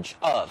knowledge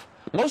of?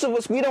 Most of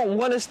us, we don't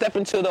want to step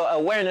into the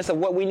awareness of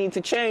what we need to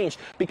change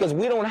because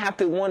we don't have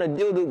to want to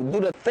do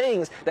the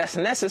things that's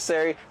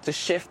necessary to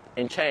shift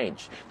and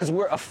change. Because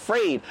we're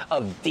afraid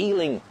of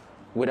dealing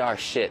with our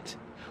shit.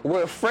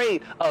 We're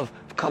afraid of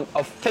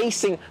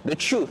facing the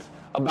truth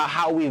about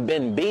how we've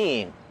been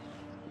being.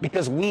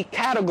 Because we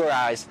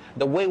categorize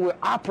the way we're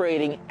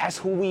operating as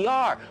who we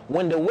are.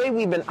 When the way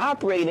we've been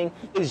operating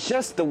is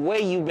just the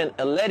way you've been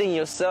letting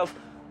yourself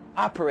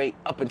operate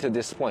up until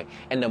this point.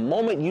 And the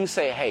moment you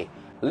say, hey,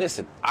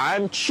 listen,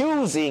 I'm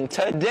choosing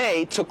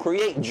today to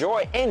create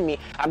joy in me.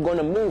 I'm going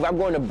to move. I'm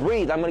going to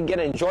breathe. I'm going to get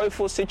in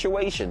joyful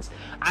situations.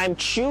 I'm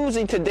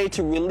choosing today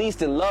to release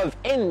the love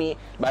in me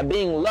by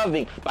being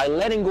loving, by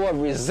letting go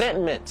of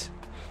resentment.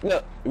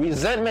 Look,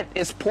 resentment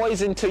is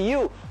poison to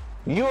you.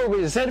 You're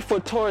resentful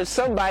towards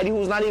somebody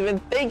who's not even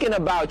thinking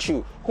about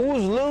you.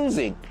 Who's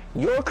losing?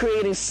 You're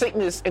creating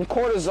sickness and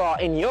cortisol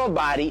in your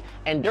body,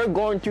 and they're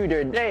going through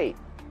their day.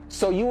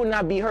 So you will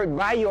not be hurt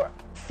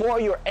for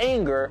your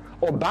anger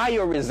or by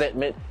your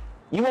resentment.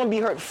 You won't be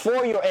hurt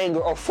for your anger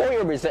or for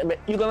your resentment.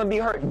 You're going to be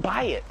hurt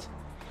by it.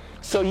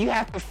 So you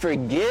have to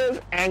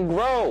forgive and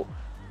grow,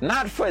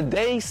 not for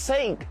their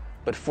sake,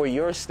 but for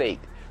your sake.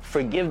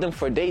 Forgive them,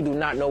 for they do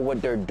not know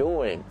what they're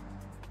doing.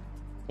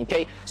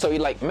 Okay, so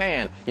you're like,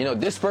 man,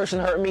 this person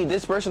hurt me,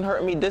 this person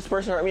hurt me, this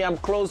person hurt me. I'm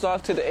closed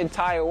off to the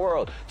entire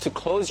world. To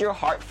close your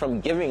heart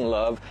from giving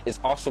love is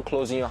also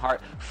closing your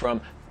heart from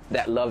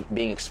that love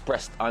being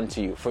expressed unto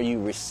you, for you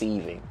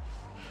receiving.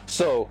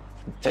 So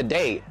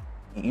today,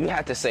 you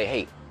have to say,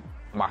 hey,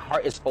 my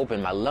heart is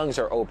open, my lungs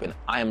are open.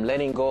 I am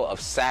letting go of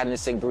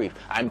sadness and grief.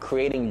 I'm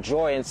creating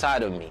joy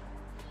inside of me.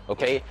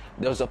 Okay,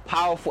 those are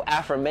powerful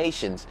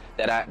affirmations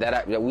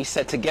that we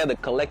set together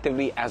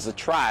collectively as a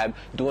tribe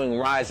doing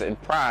Rise and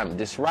Prime,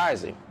 this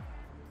rising.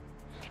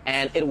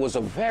 And it was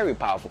a very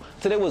powerful,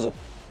 today was a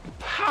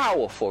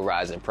powerful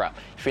Rise and Prime.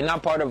 If you're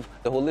not part of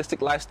the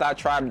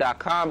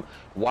holisticlifestyletribe.com,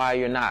 why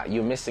you're not?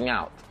 You're missing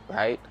out.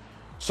 right?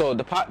 So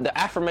the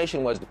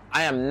affirmation was,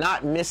 I am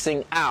not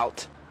missing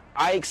out.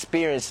 I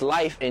experience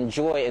life and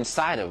joy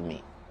inside of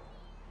me.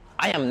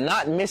 I am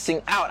not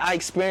missing out. I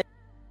experience.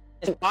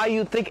 Why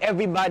you think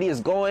everybody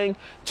is going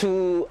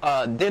to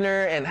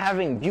dinner and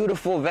having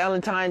beautiful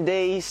Valentine's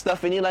Day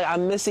stuff, and you're like,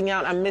 I'm missing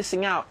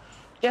out.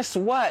 Guess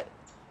what?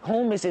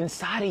 Home is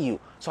inside of you.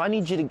 So I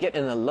need you to get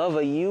in the love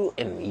of you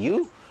and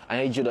you.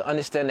 I need you to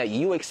understand that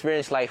you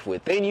experience life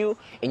within you,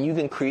 and you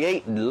can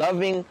create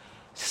loving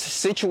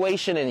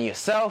situation in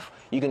yourself.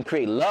 You can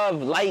create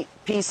love, light,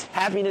 peace,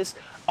 happiness,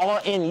 all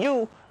in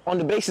you on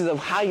the basis of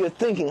how you're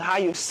thinking, how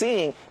you're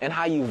seeing, and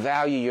how you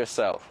value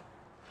yourself.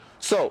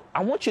 So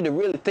I want you to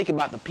really think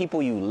about the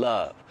people you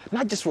love,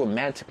 not just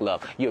romantic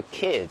love, your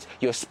kids,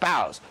 your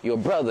spouse, your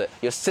brother,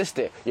 your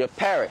sister, your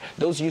parent,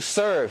 those you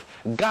serve.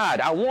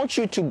 God, I want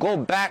you to go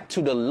back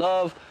to the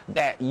love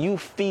that you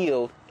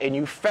feel and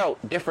you felt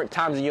different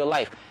times in your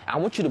life. I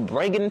want you to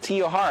bring it into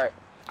your heart.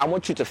 I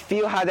want you to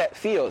feel how that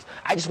feels.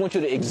 I just want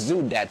you to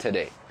exude that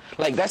today.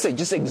 Like that's it,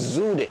 just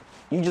exude it.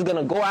 You're just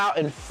gonna go out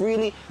and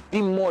freely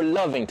be more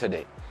loving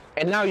today.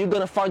 And now you're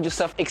going to find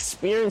yourself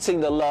experiencing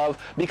the love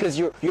because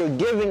you're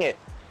giving it.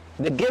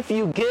 The gift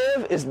you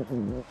give is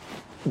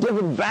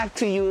given back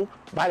to you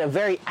by the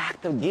very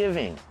act of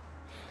giving.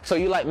 So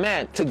you're like,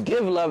 man, to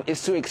give love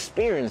is to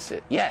experience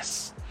it.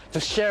 Yes. To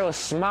share a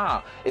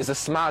smile is a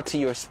smile to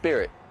your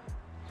spirit.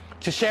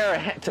 To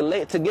share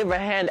to give a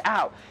hand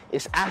out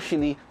is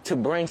actually to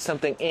bring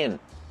something in.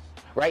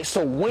 Right?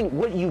 So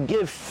what you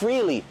give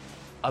freely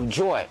of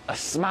joy, a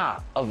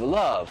smile, of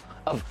love,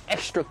 of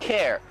extra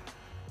care,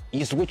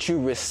 is what you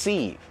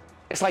receive.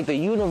 It's like the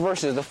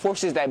universe, the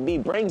forces that be,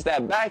 brings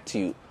that back to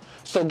you.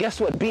 So guess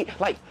what?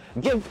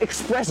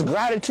 Express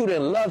gratitude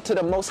and love to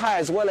the Most High,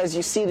 as well as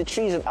you see the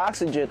trees and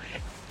oxygen.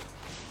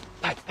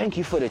 Like, thank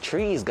you for the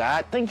trees,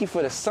 God. Thank you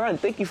for the sun.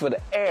 Thank you for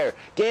the air.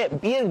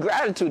 Be in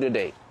gratitude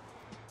today.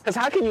 Because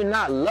how can you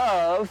not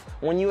love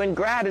when you're in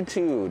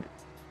gratitude?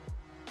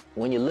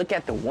 When you look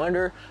at the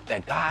wonder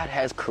that God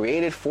has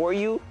created for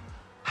you,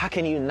 how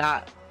can you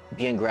not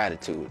be in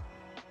gratitude?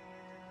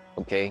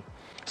 Okay?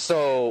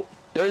 So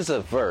there's a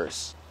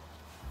verse,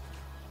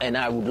 and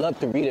I would love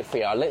to read it for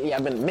y'all.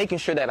 I've been making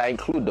sure that I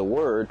include the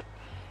word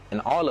in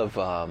all of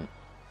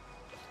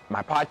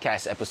my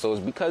podcast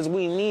episodes because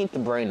we need to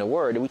bring the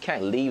word. We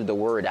can't leave the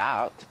word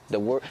out. The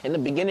word in the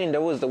beginning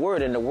there was the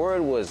word, and the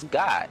word was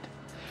God.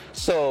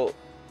 So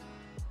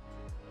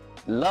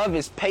love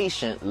is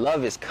patient.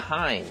 Love is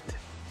kind.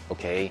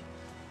 Okay,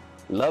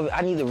 love.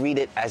 I need to read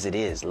it as it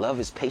is. Love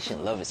is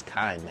patient. Love is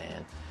kind,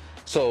 man.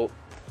 So.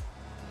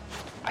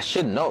 I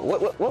should know.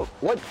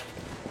 What?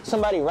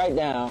 Somebody write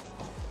down.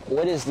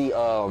 What is the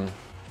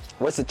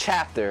what's the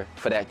chapter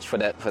for that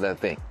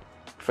thing,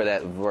 for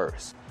that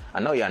verse? I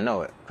know y'all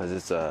know it because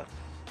it's a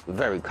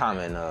very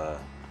common.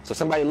 So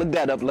somebody look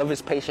that up. Love is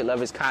patient,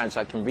 love is kind,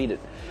 so I can read it.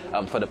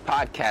 For the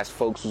podcast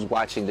folks who's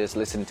watching this,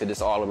 listening to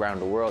this all around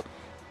the world.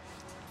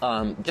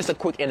 Just a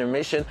quick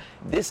intermission.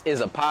 This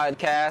is a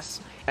podcast,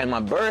 and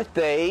my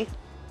birthday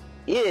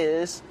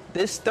is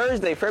this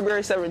Thursday,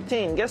 February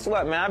 17th. Guess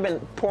what, man? I've been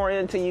pouring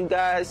into you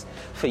guys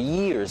for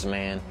years,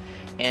 man.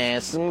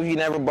 And some of you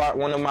never bought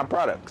one of my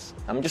products.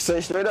 I'm just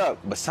saying straight up.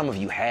 But some of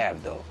you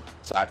have, though.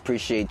 So I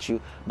appreciate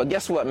you. But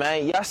guess what,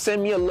 man? Y'all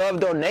send me a love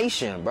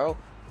donation, bro.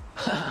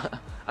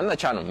 I'm not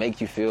trying to make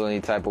you feel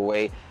any type of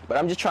way. But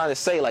I'm just trying to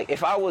say, like,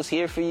 if I was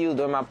here for you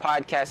during my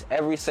podcast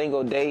every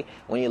single day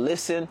when you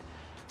listen,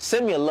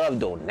 send me a love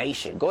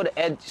donation. Go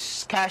to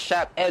Cash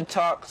App, Ed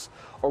Talks,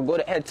 or go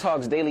to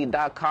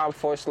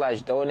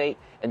edtalksdaily.com/donate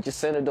and just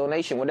send a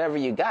donation, whatever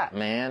you got,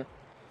 man.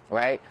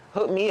 Right?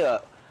 Hook me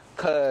up.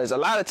 Because a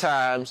lot of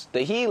times,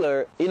 the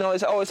healer,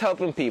 is always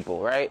helping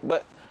people, right?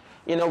 But,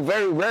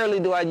 very rarely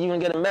do I even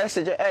get a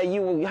message, hey,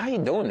 how you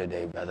doing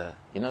today, brother?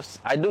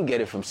 I do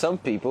get it from some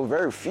people,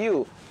 very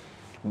few.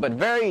 But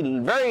very,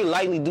 very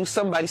likely do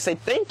somebody say,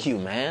 thank you,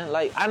 man.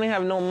 Like, I didn't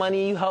have no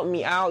money. You helped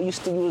me out. You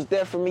was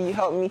there for me. You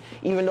helped me,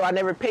 even though I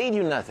never paid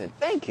you nothing.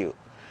 Thank you.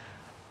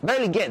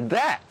 Barely get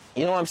that.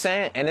 You know what I'm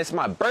saying? And it's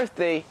my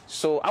birthday,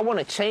 so I want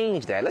to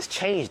change that. Let's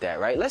change that,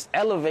 right? Let's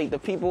elevate the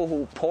people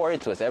who pour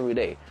into us every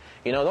day.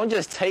 Don't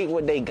just take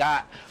what they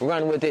got,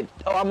 run with it.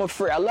 Oh, I'm a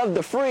free. I love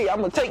the free. I'm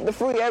going to take the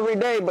free every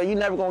day, but you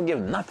never going to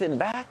give nothing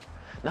back.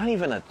 Not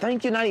even a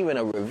thank you, not even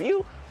a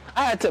review.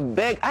 I had to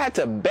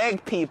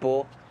beg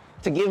people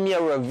to give me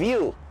a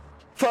review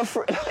for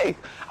free. Like,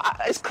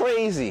 it's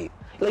crazy.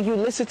 Like, you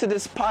listen to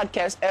this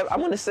podcast. I'm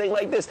going to say it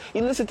like this.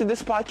 You listen to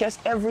this podcast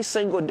every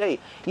single day.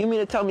 You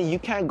mean to tell me you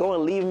can't go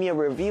and leave me a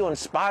review on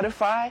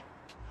Spotify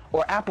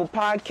or Apple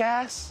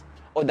Podcasts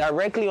or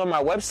directly on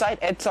my website,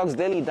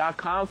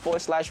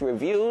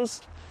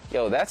 edtalksdaily.com/reviews?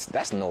 Yo, that's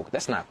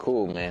not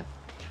cool, man.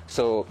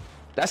 So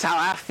that's how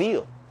I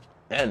feel.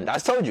 And I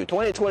told you,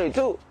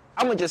 2022,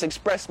 I'm going to just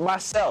express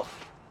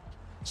myself.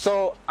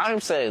 So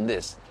I'm saying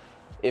this.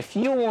 If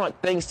you want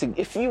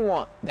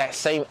that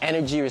same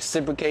energy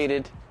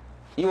reciprocated,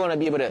 you want to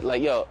be able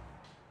to,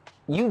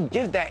 you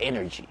give that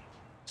energy.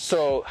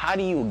 So how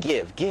do you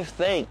give? Give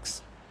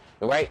thanks,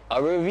 right?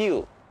 A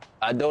review.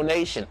 a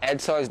donation,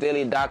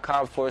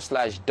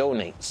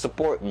 edtalksdaily.com/donate.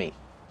 Support me,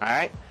 all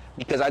right?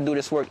 Because I do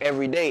this work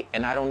every day,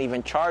 and I don't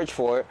even charge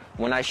for it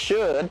when I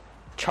should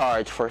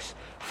charge for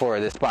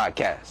this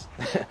podcast.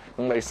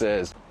 Somebody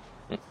says,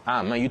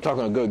 man, you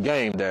talking a good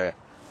game there.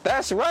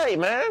 That's right,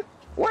 man.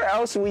 Where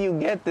else will you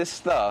get this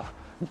stuff,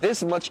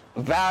 this much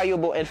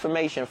valuable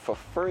information for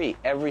free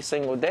every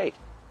single day?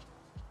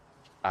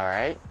 All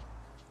right?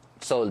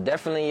 So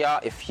definitely,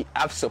 y'all, if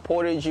I've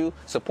supported you,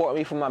 support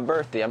me for my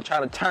birthday. I'm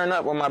trying to turn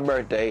up on my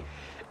birthday,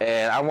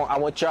 and I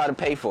want y'all to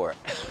pay for it.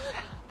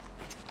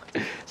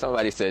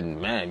 Somebody said,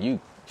 man,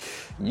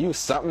 you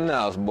something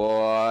else,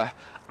 boy.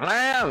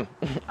 I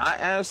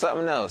am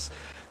something else.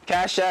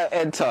 Cash out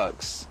Ed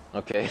Talks,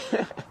 okay?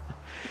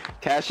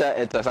 Cash out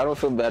Ed Talks. I don't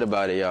feel bad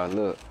about it, y'all.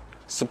 Look,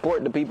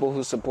 support the people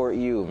who support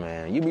you,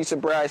 man. You'd be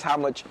surprised how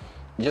much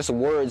just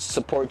words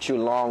support you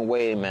a long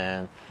way,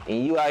 man.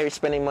 And you out here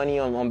spending money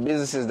on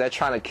businesses that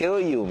trying to kill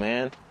you,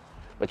 man.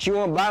 But you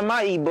won't buy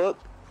my ebook,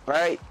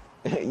 right?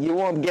 You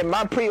won't get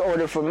my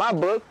pre-order for my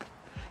book.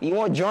 You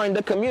won't join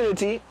the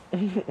community.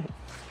 I'm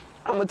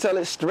going to tell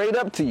it straight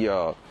up to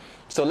y'all.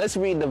 So let's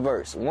read the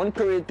verse. 1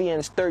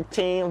 Corinthians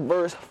 13,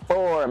 verse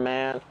 4,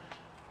 man.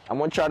 I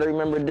want y'all to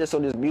remember this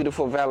on this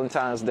beautiful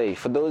Valentine's Day.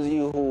 For those of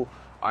you who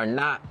are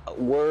not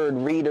word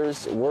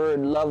readers, word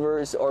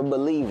lovers, or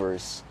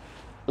believers,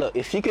 look,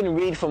 if you can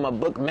read from a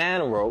book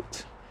man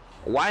wrote,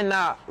 why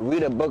not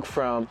read a book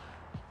from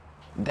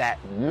that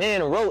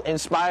men wrote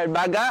inspired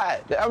by God?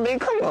 I mean,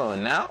 come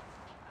on now.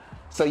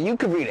 So you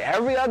could read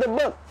every other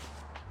book,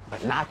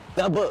 but not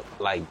the book.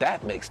 Like,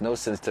 that makes no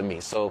sense to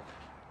me. So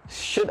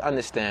should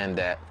understand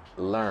that,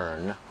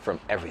 learn from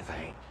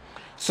everything.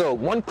 So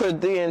 1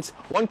 Corinthians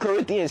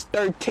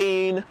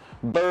 13,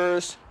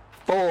 verse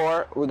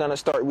 4, we're going to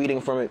start reading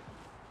from it.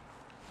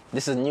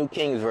 This is New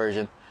King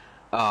Version,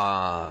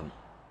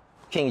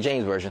 King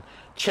James Version.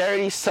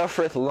 Charity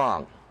suffereth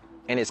long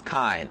and is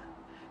kind.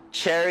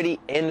 Charity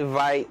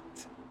invite.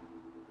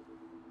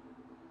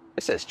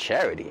 It says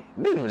charity.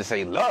 It didn't even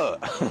say love.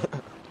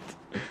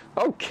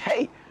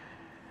 Okay.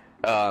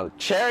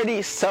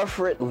 Charity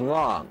suffereth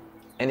long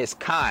and is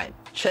kind.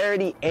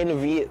 Charity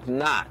envieth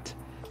not.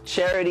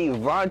 Charity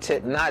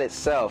vaunteth not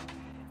itself,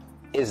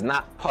 is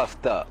not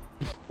puffed up.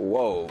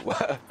 Whoa.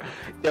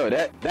 Yo,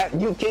 that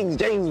New King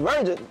James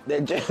Version,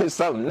 that is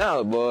something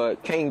else, boy.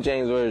 King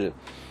James Version.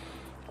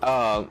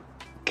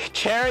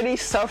 Charity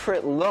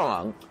suffereth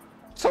long.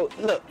 So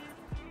look,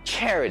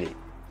 charity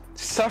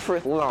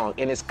suffereth long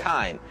and is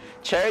kind.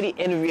 Charity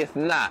envieth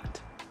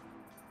not.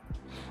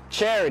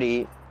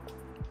 Charity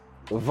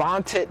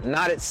vaunteth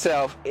not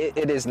itself,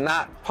 it is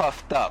not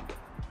puffed up.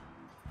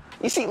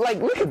 You see,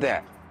 like, look at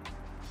that.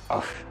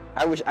 Oh,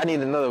 I wish I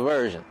need another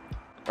version,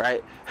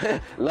 right?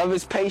 Love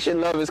is patient,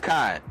 love is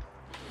kind.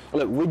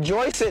 Look,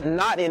 rejoice it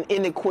not in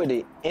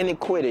iniquity,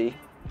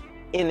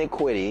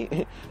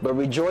 but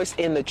rejoice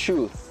in the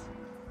truth.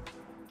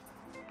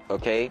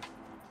 Okay?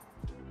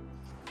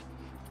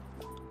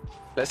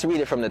 Let's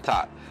read it from the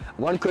top.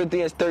 1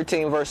 Corinthians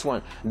 13, verse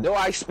 1. Though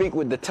I speak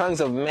with the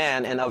tongues of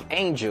man and of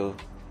angel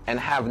and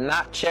have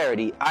not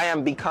charity, I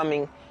am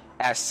becoming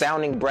as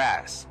sounding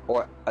brass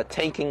or a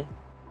tinkling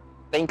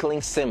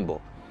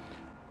cymbal.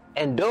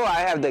 And though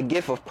I have the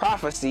gift of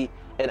prophecy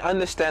and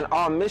understand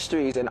all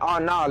mysteries and all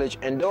knowledge,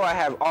 and though I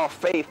have all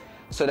faith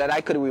so that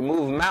I could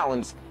remove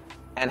mountains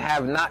and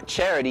have not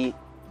charity,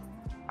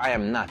 I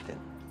am nothing.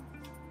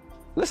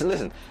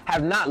 Listen.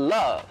 Have not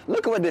love.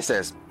 Look at what this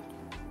says.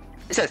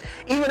 It says,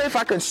 even if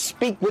I could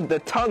speak with the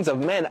tongues of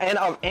men and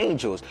of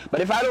angels,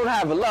 but if I don't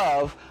have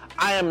love,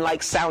 I am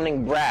like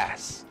sounding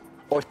brass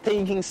or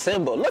tinkling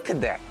cymbal. Look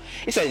at that.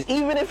 It says,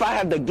 even if I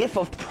have the gift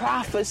of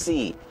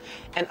prophecy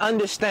and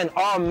understand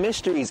all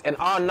mysteries and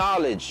all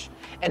knowledge,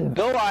 and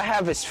though I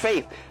have his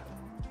faith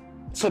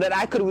so that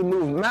I could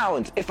remove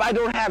mountains, if I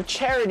don't have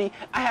charity,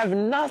 I have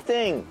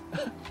nothing.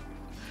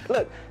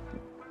 Look,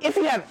 if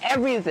you have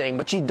everything,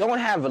 but you don't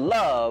have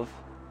love,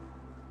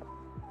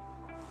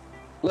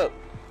 look,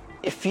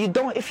 if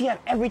you have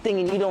everything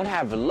and you don't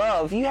have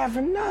love, you have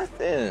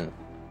nothing.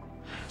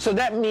 So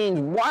that means,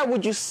 why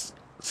would you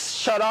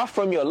shut off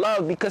from your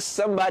love because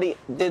somebody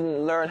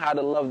didn't learn how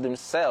to love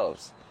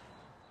themselves?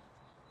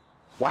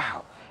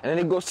 Wow. And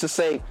then it goes to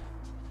say,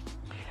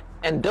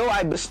 and though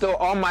I bestow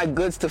all my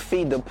goods to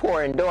feed the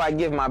poor, and though I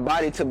give my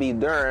body to be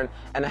burned,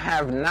 and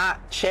have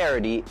not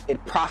charity,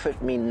 it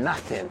profit me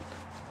nothing.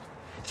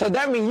 So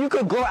that means you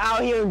could go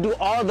out here and do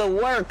all the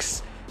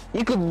works.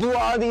 You could do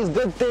all these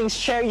good things,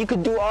 share. You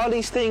could do all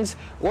these things,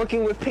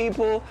 working with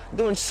people,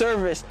 doing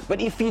service.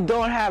 But if you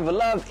don't have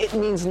love, it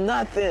means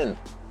nothing.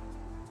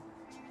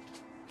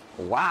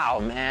 Wow,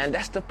 man,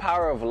 that's the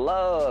power of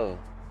love.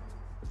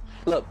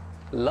 Look,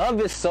 love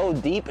is so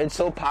deep and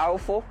so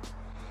powerful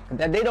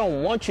that they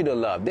don't want you to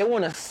love. They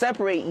want to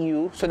separate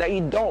you so that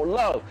you don't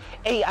love.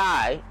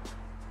 AI,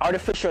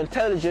 artificial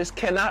intelligence,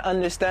 cannot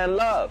understand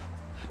love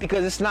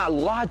because it's not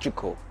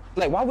logical.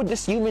 Like, why would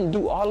this human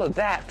do all of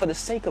that for the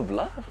sake of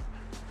love?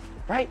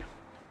 Right?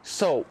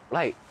 So,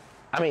 like,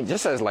 I mean,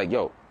 just as like,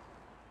 yo,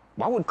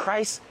 why would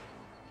Christ,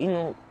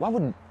 why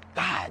would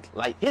God,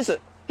 like, here's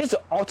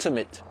the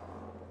ultimate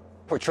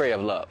portrayal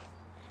of love.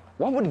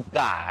 Why would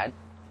God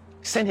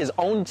send his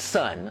own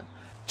son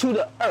to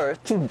the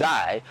earth to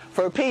die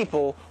for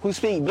people who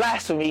speak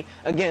blasphemy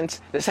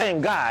against the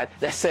same God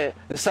that sent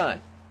the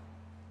son?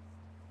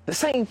 The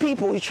same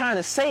people he's trying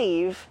to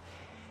save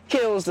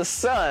kills the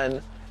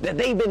son that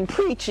they've been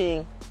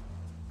preaching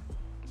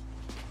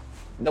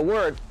the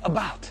word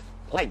about.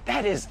 Like,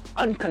 that is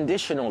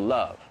unconditional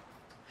love.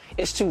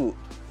 It's to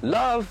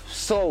love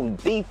so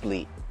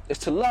deeply, it's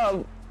to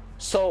love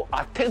so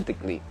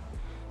authentically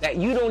that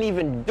you don't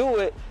even do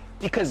it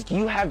because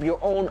you have your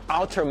own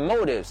outer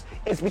motives.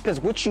 It's because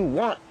what you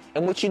want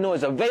and what you know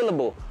is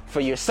available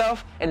for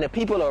yourself and the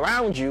people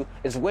around you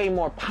is way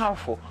more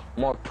powerful,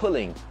 more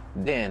pulling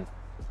than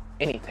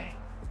anything.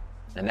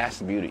 And that's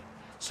the beauty.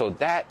 So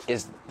that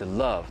is the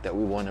love that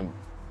we want to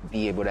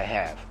be able to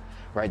have,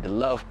 right? The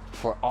love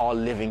for all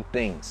living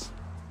things,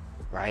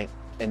 right?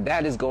 And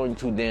that is going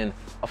to then,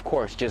 of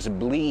course, just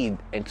bleed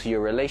into your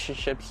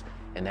relationships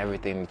and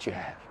everything that you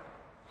have.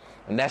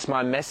 And that's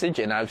my message,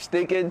 and I'm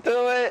sticking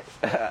to it.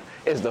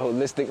 It's the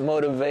Holistic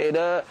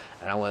Motivator,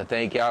 and I want to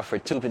thank y'all for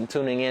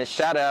tuning in.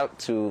 Shout out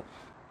to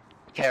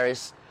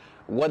Karis.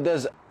 What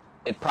does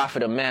it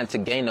profit a man to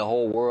gain the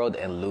whole world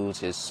and lose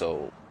his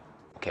soul?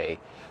 Okay,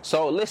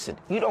 so listen,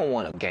 you don't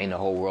want to gain the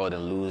whole world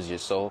and lose your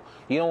soul.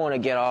 You don't want to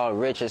get all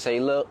rich and say,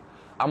 look,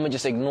 I'm going to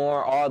just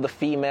ignore all the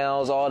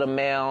females, all the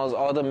males,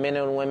 all the men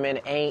and women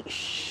ain't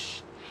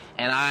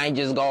and I ain't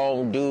just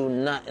gonna do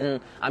nothing.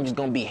 I'm just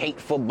gonna be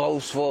hateful,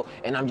 boastful,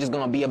 and I'm just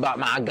gonna be about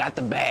I got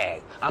the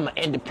bag. I'm an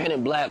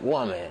independent black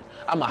woman.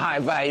 I'm a high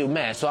value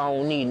man, so I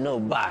don't need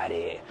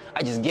nobody.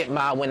 I just get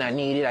mine when I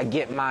need it. I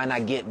get mine, I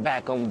get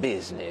back on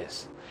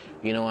business.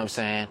 You know what I'm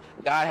saying?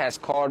 God has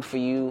called for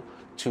you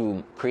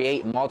to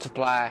create,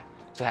 multiply,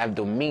 to have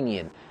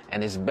dominion,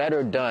 and it's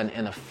better done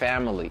in a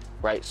family,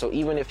 right? So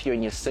even if you're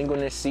in your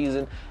singleness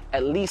season,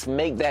 at least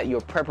make that your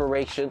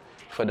preparation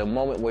for the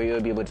moment where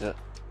you'll be able to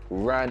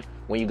run,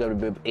 when you're going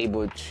to be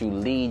able to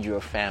lead your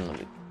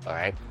family, all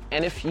right?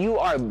 And if you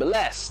are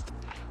blessed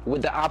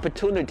with the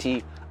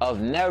opportunity of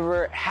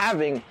never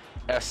having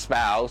a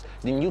spouse,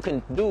 then you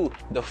can do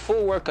the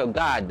full work of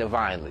God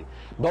divinely.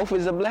 Both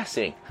is a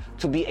blessing,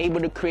 to be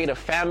able to create a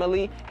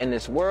family in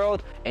this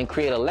world and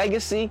create a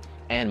legacy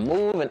and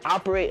move and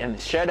operate and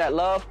share that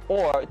love,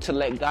 or to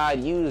let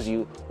God use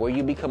you where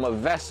you become a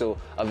vessel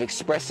of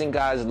expressing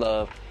God's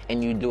love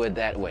and you do it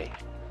that way.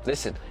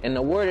 Listen, in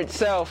the word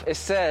itself, it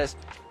says,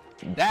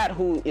 that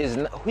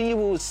he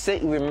who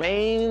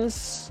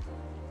remains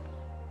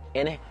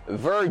in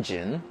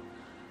virgin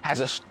has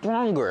a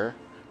stronger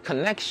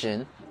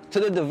connection to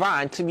the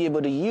divine to be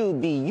able to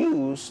be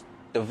used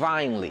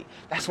divinely.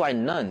 That's why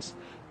nuns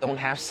don't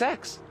have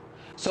sex.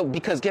 So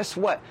because guess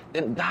what?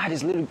 Then God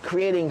is literally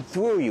creating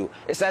through you.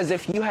 It's as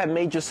if you have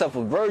made yourself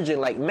a virgin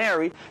like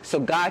Mary, so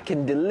God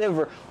can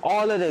deliver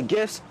all of the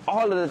gifts,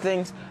 all of the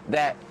things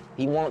that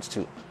he wants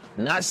to.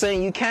 Not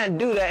saying you can't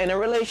do that in a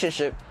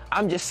relationship.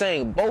 I'm just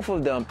saying both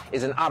of them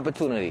is an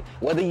opportunity.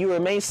 Whether you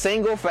remain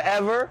single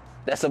forever,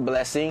 that's a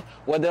blessing.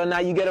 Whether or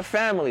not you get a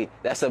family,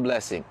 that's a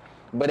blessing.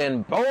 But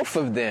in both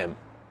of them,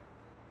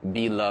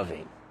 be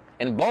loving.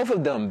 In both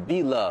of them,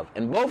 be loved.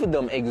 And both of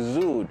them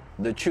exude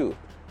the truth.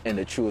 And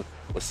the truth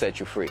will set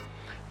you free.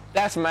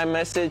 That's my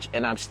message,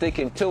 and I'm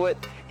sticking to it.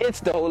 It's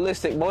the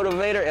Holistic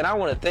Motivator, and I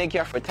want to thank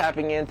y'all for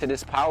tapping into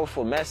this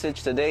powerful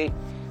message today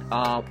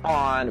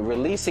on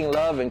releasing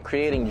love and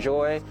creating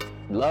joy.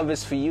 Love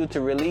is for you to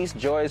release,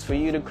 joy is for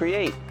you to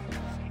create.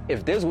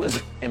 If this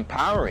was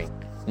empowering,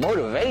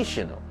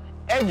 motivational,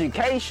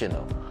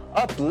 educational,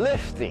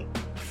 uplifting,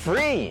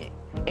 freeing,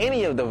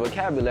 any of the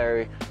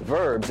vocabulary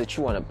verbs that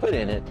you want to put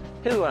in it,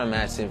 here's what I'm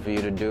asking for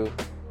you to do.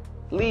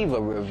 Leave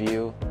a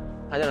review.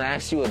 I done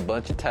asked you a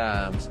bunch of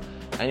times,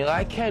 and you're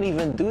like, I can't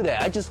even do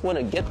that. I just want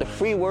to get the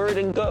free word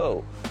and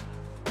go.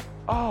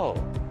 Oh,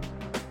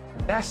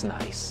 that's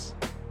nice.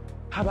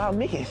 How about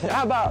me?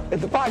 How about the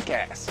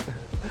podcast?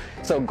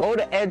 So go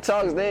to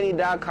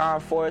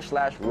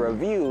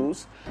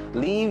edtalksdaily.com/reviews.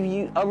 Leave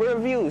you a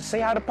review.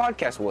 Say how the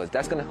podcast was.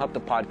 That's going to help the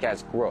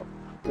podcast grow.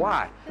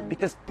 Why?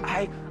 Because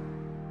I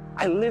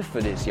live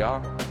for this,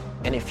 y'all.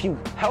 And if you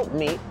help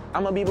me,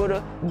 I'm going to be able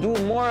to do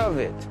more of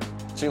it.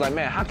 So you're like,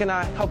 man, how can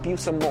I help you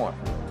some more?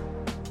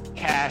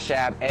 Cash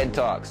App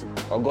EdTalks.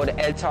 Or go to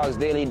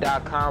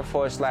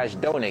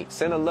edtalksdaily.com/donate.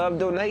 Send a love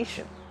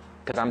donation.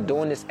 Because I'm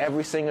doing this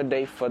every single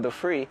day for the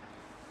free.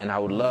 And I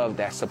would love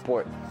that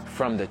support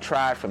from the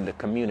tribe, from the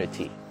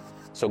community.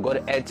 So go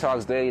to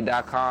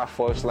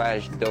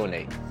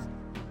edtalksdaily.com/donate.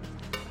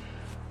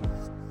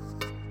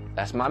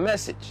 That's my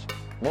message.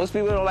 Most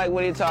people don't like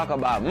when you talk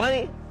about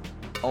money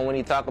or when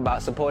you talk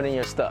about supporting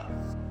your stuff.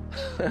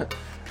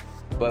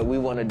 But we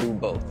want to do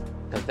both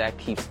because that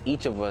keeps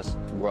each of us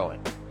growing.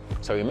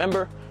 So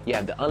remember, you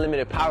have the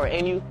unlimited power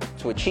in you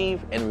to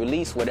achieve and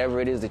release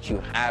whatever it is that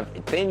you have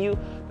within you.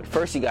 But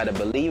first, you got to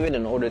believe it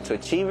in order to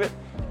achieve it.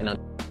 And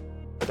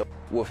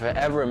will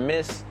forever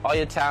miss all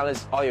your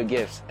talents, all your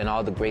gifts, and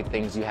all the great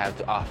things you have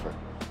to offer.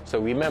 So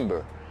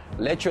remember,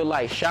 let your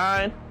light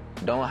shine,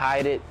 don't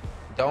hide it,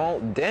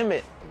 Don't dim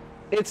it.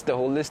 It's the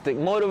Holistic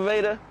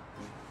Motivator.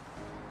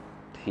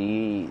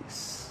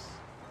 Peace.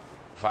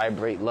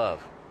 Vibrate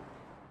love.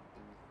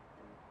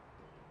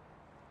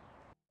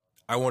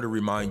 I want to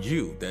remind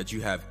you that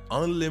you have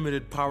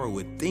unlimited power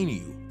within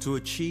you to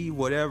achieve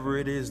whatever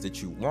it is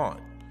that you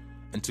want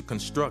and to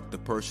construct the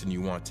person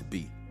you want to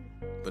be.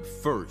 But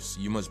first,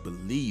 you must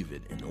believe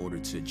it in order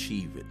to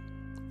achieve it.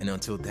 And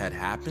until that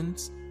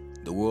happens,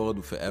 the world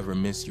will forever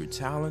miss your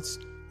talents,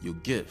 your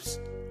gifts,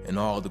 and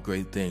all the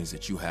great things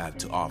that you have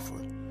to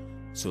offer.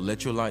 So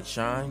let your light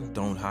shine,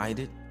 don't hide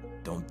it,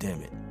 don't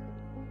dim it.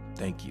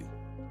 Thank you.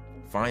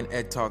 Find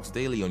Ed Talks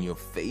Daily on your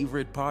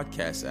favorite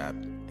podcast app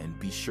and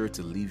be sure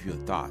to leave your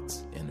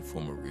thoughts in the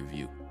form of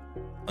review.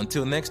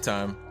 Until next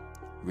time,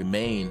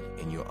 remain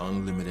in your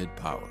unlimited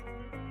power.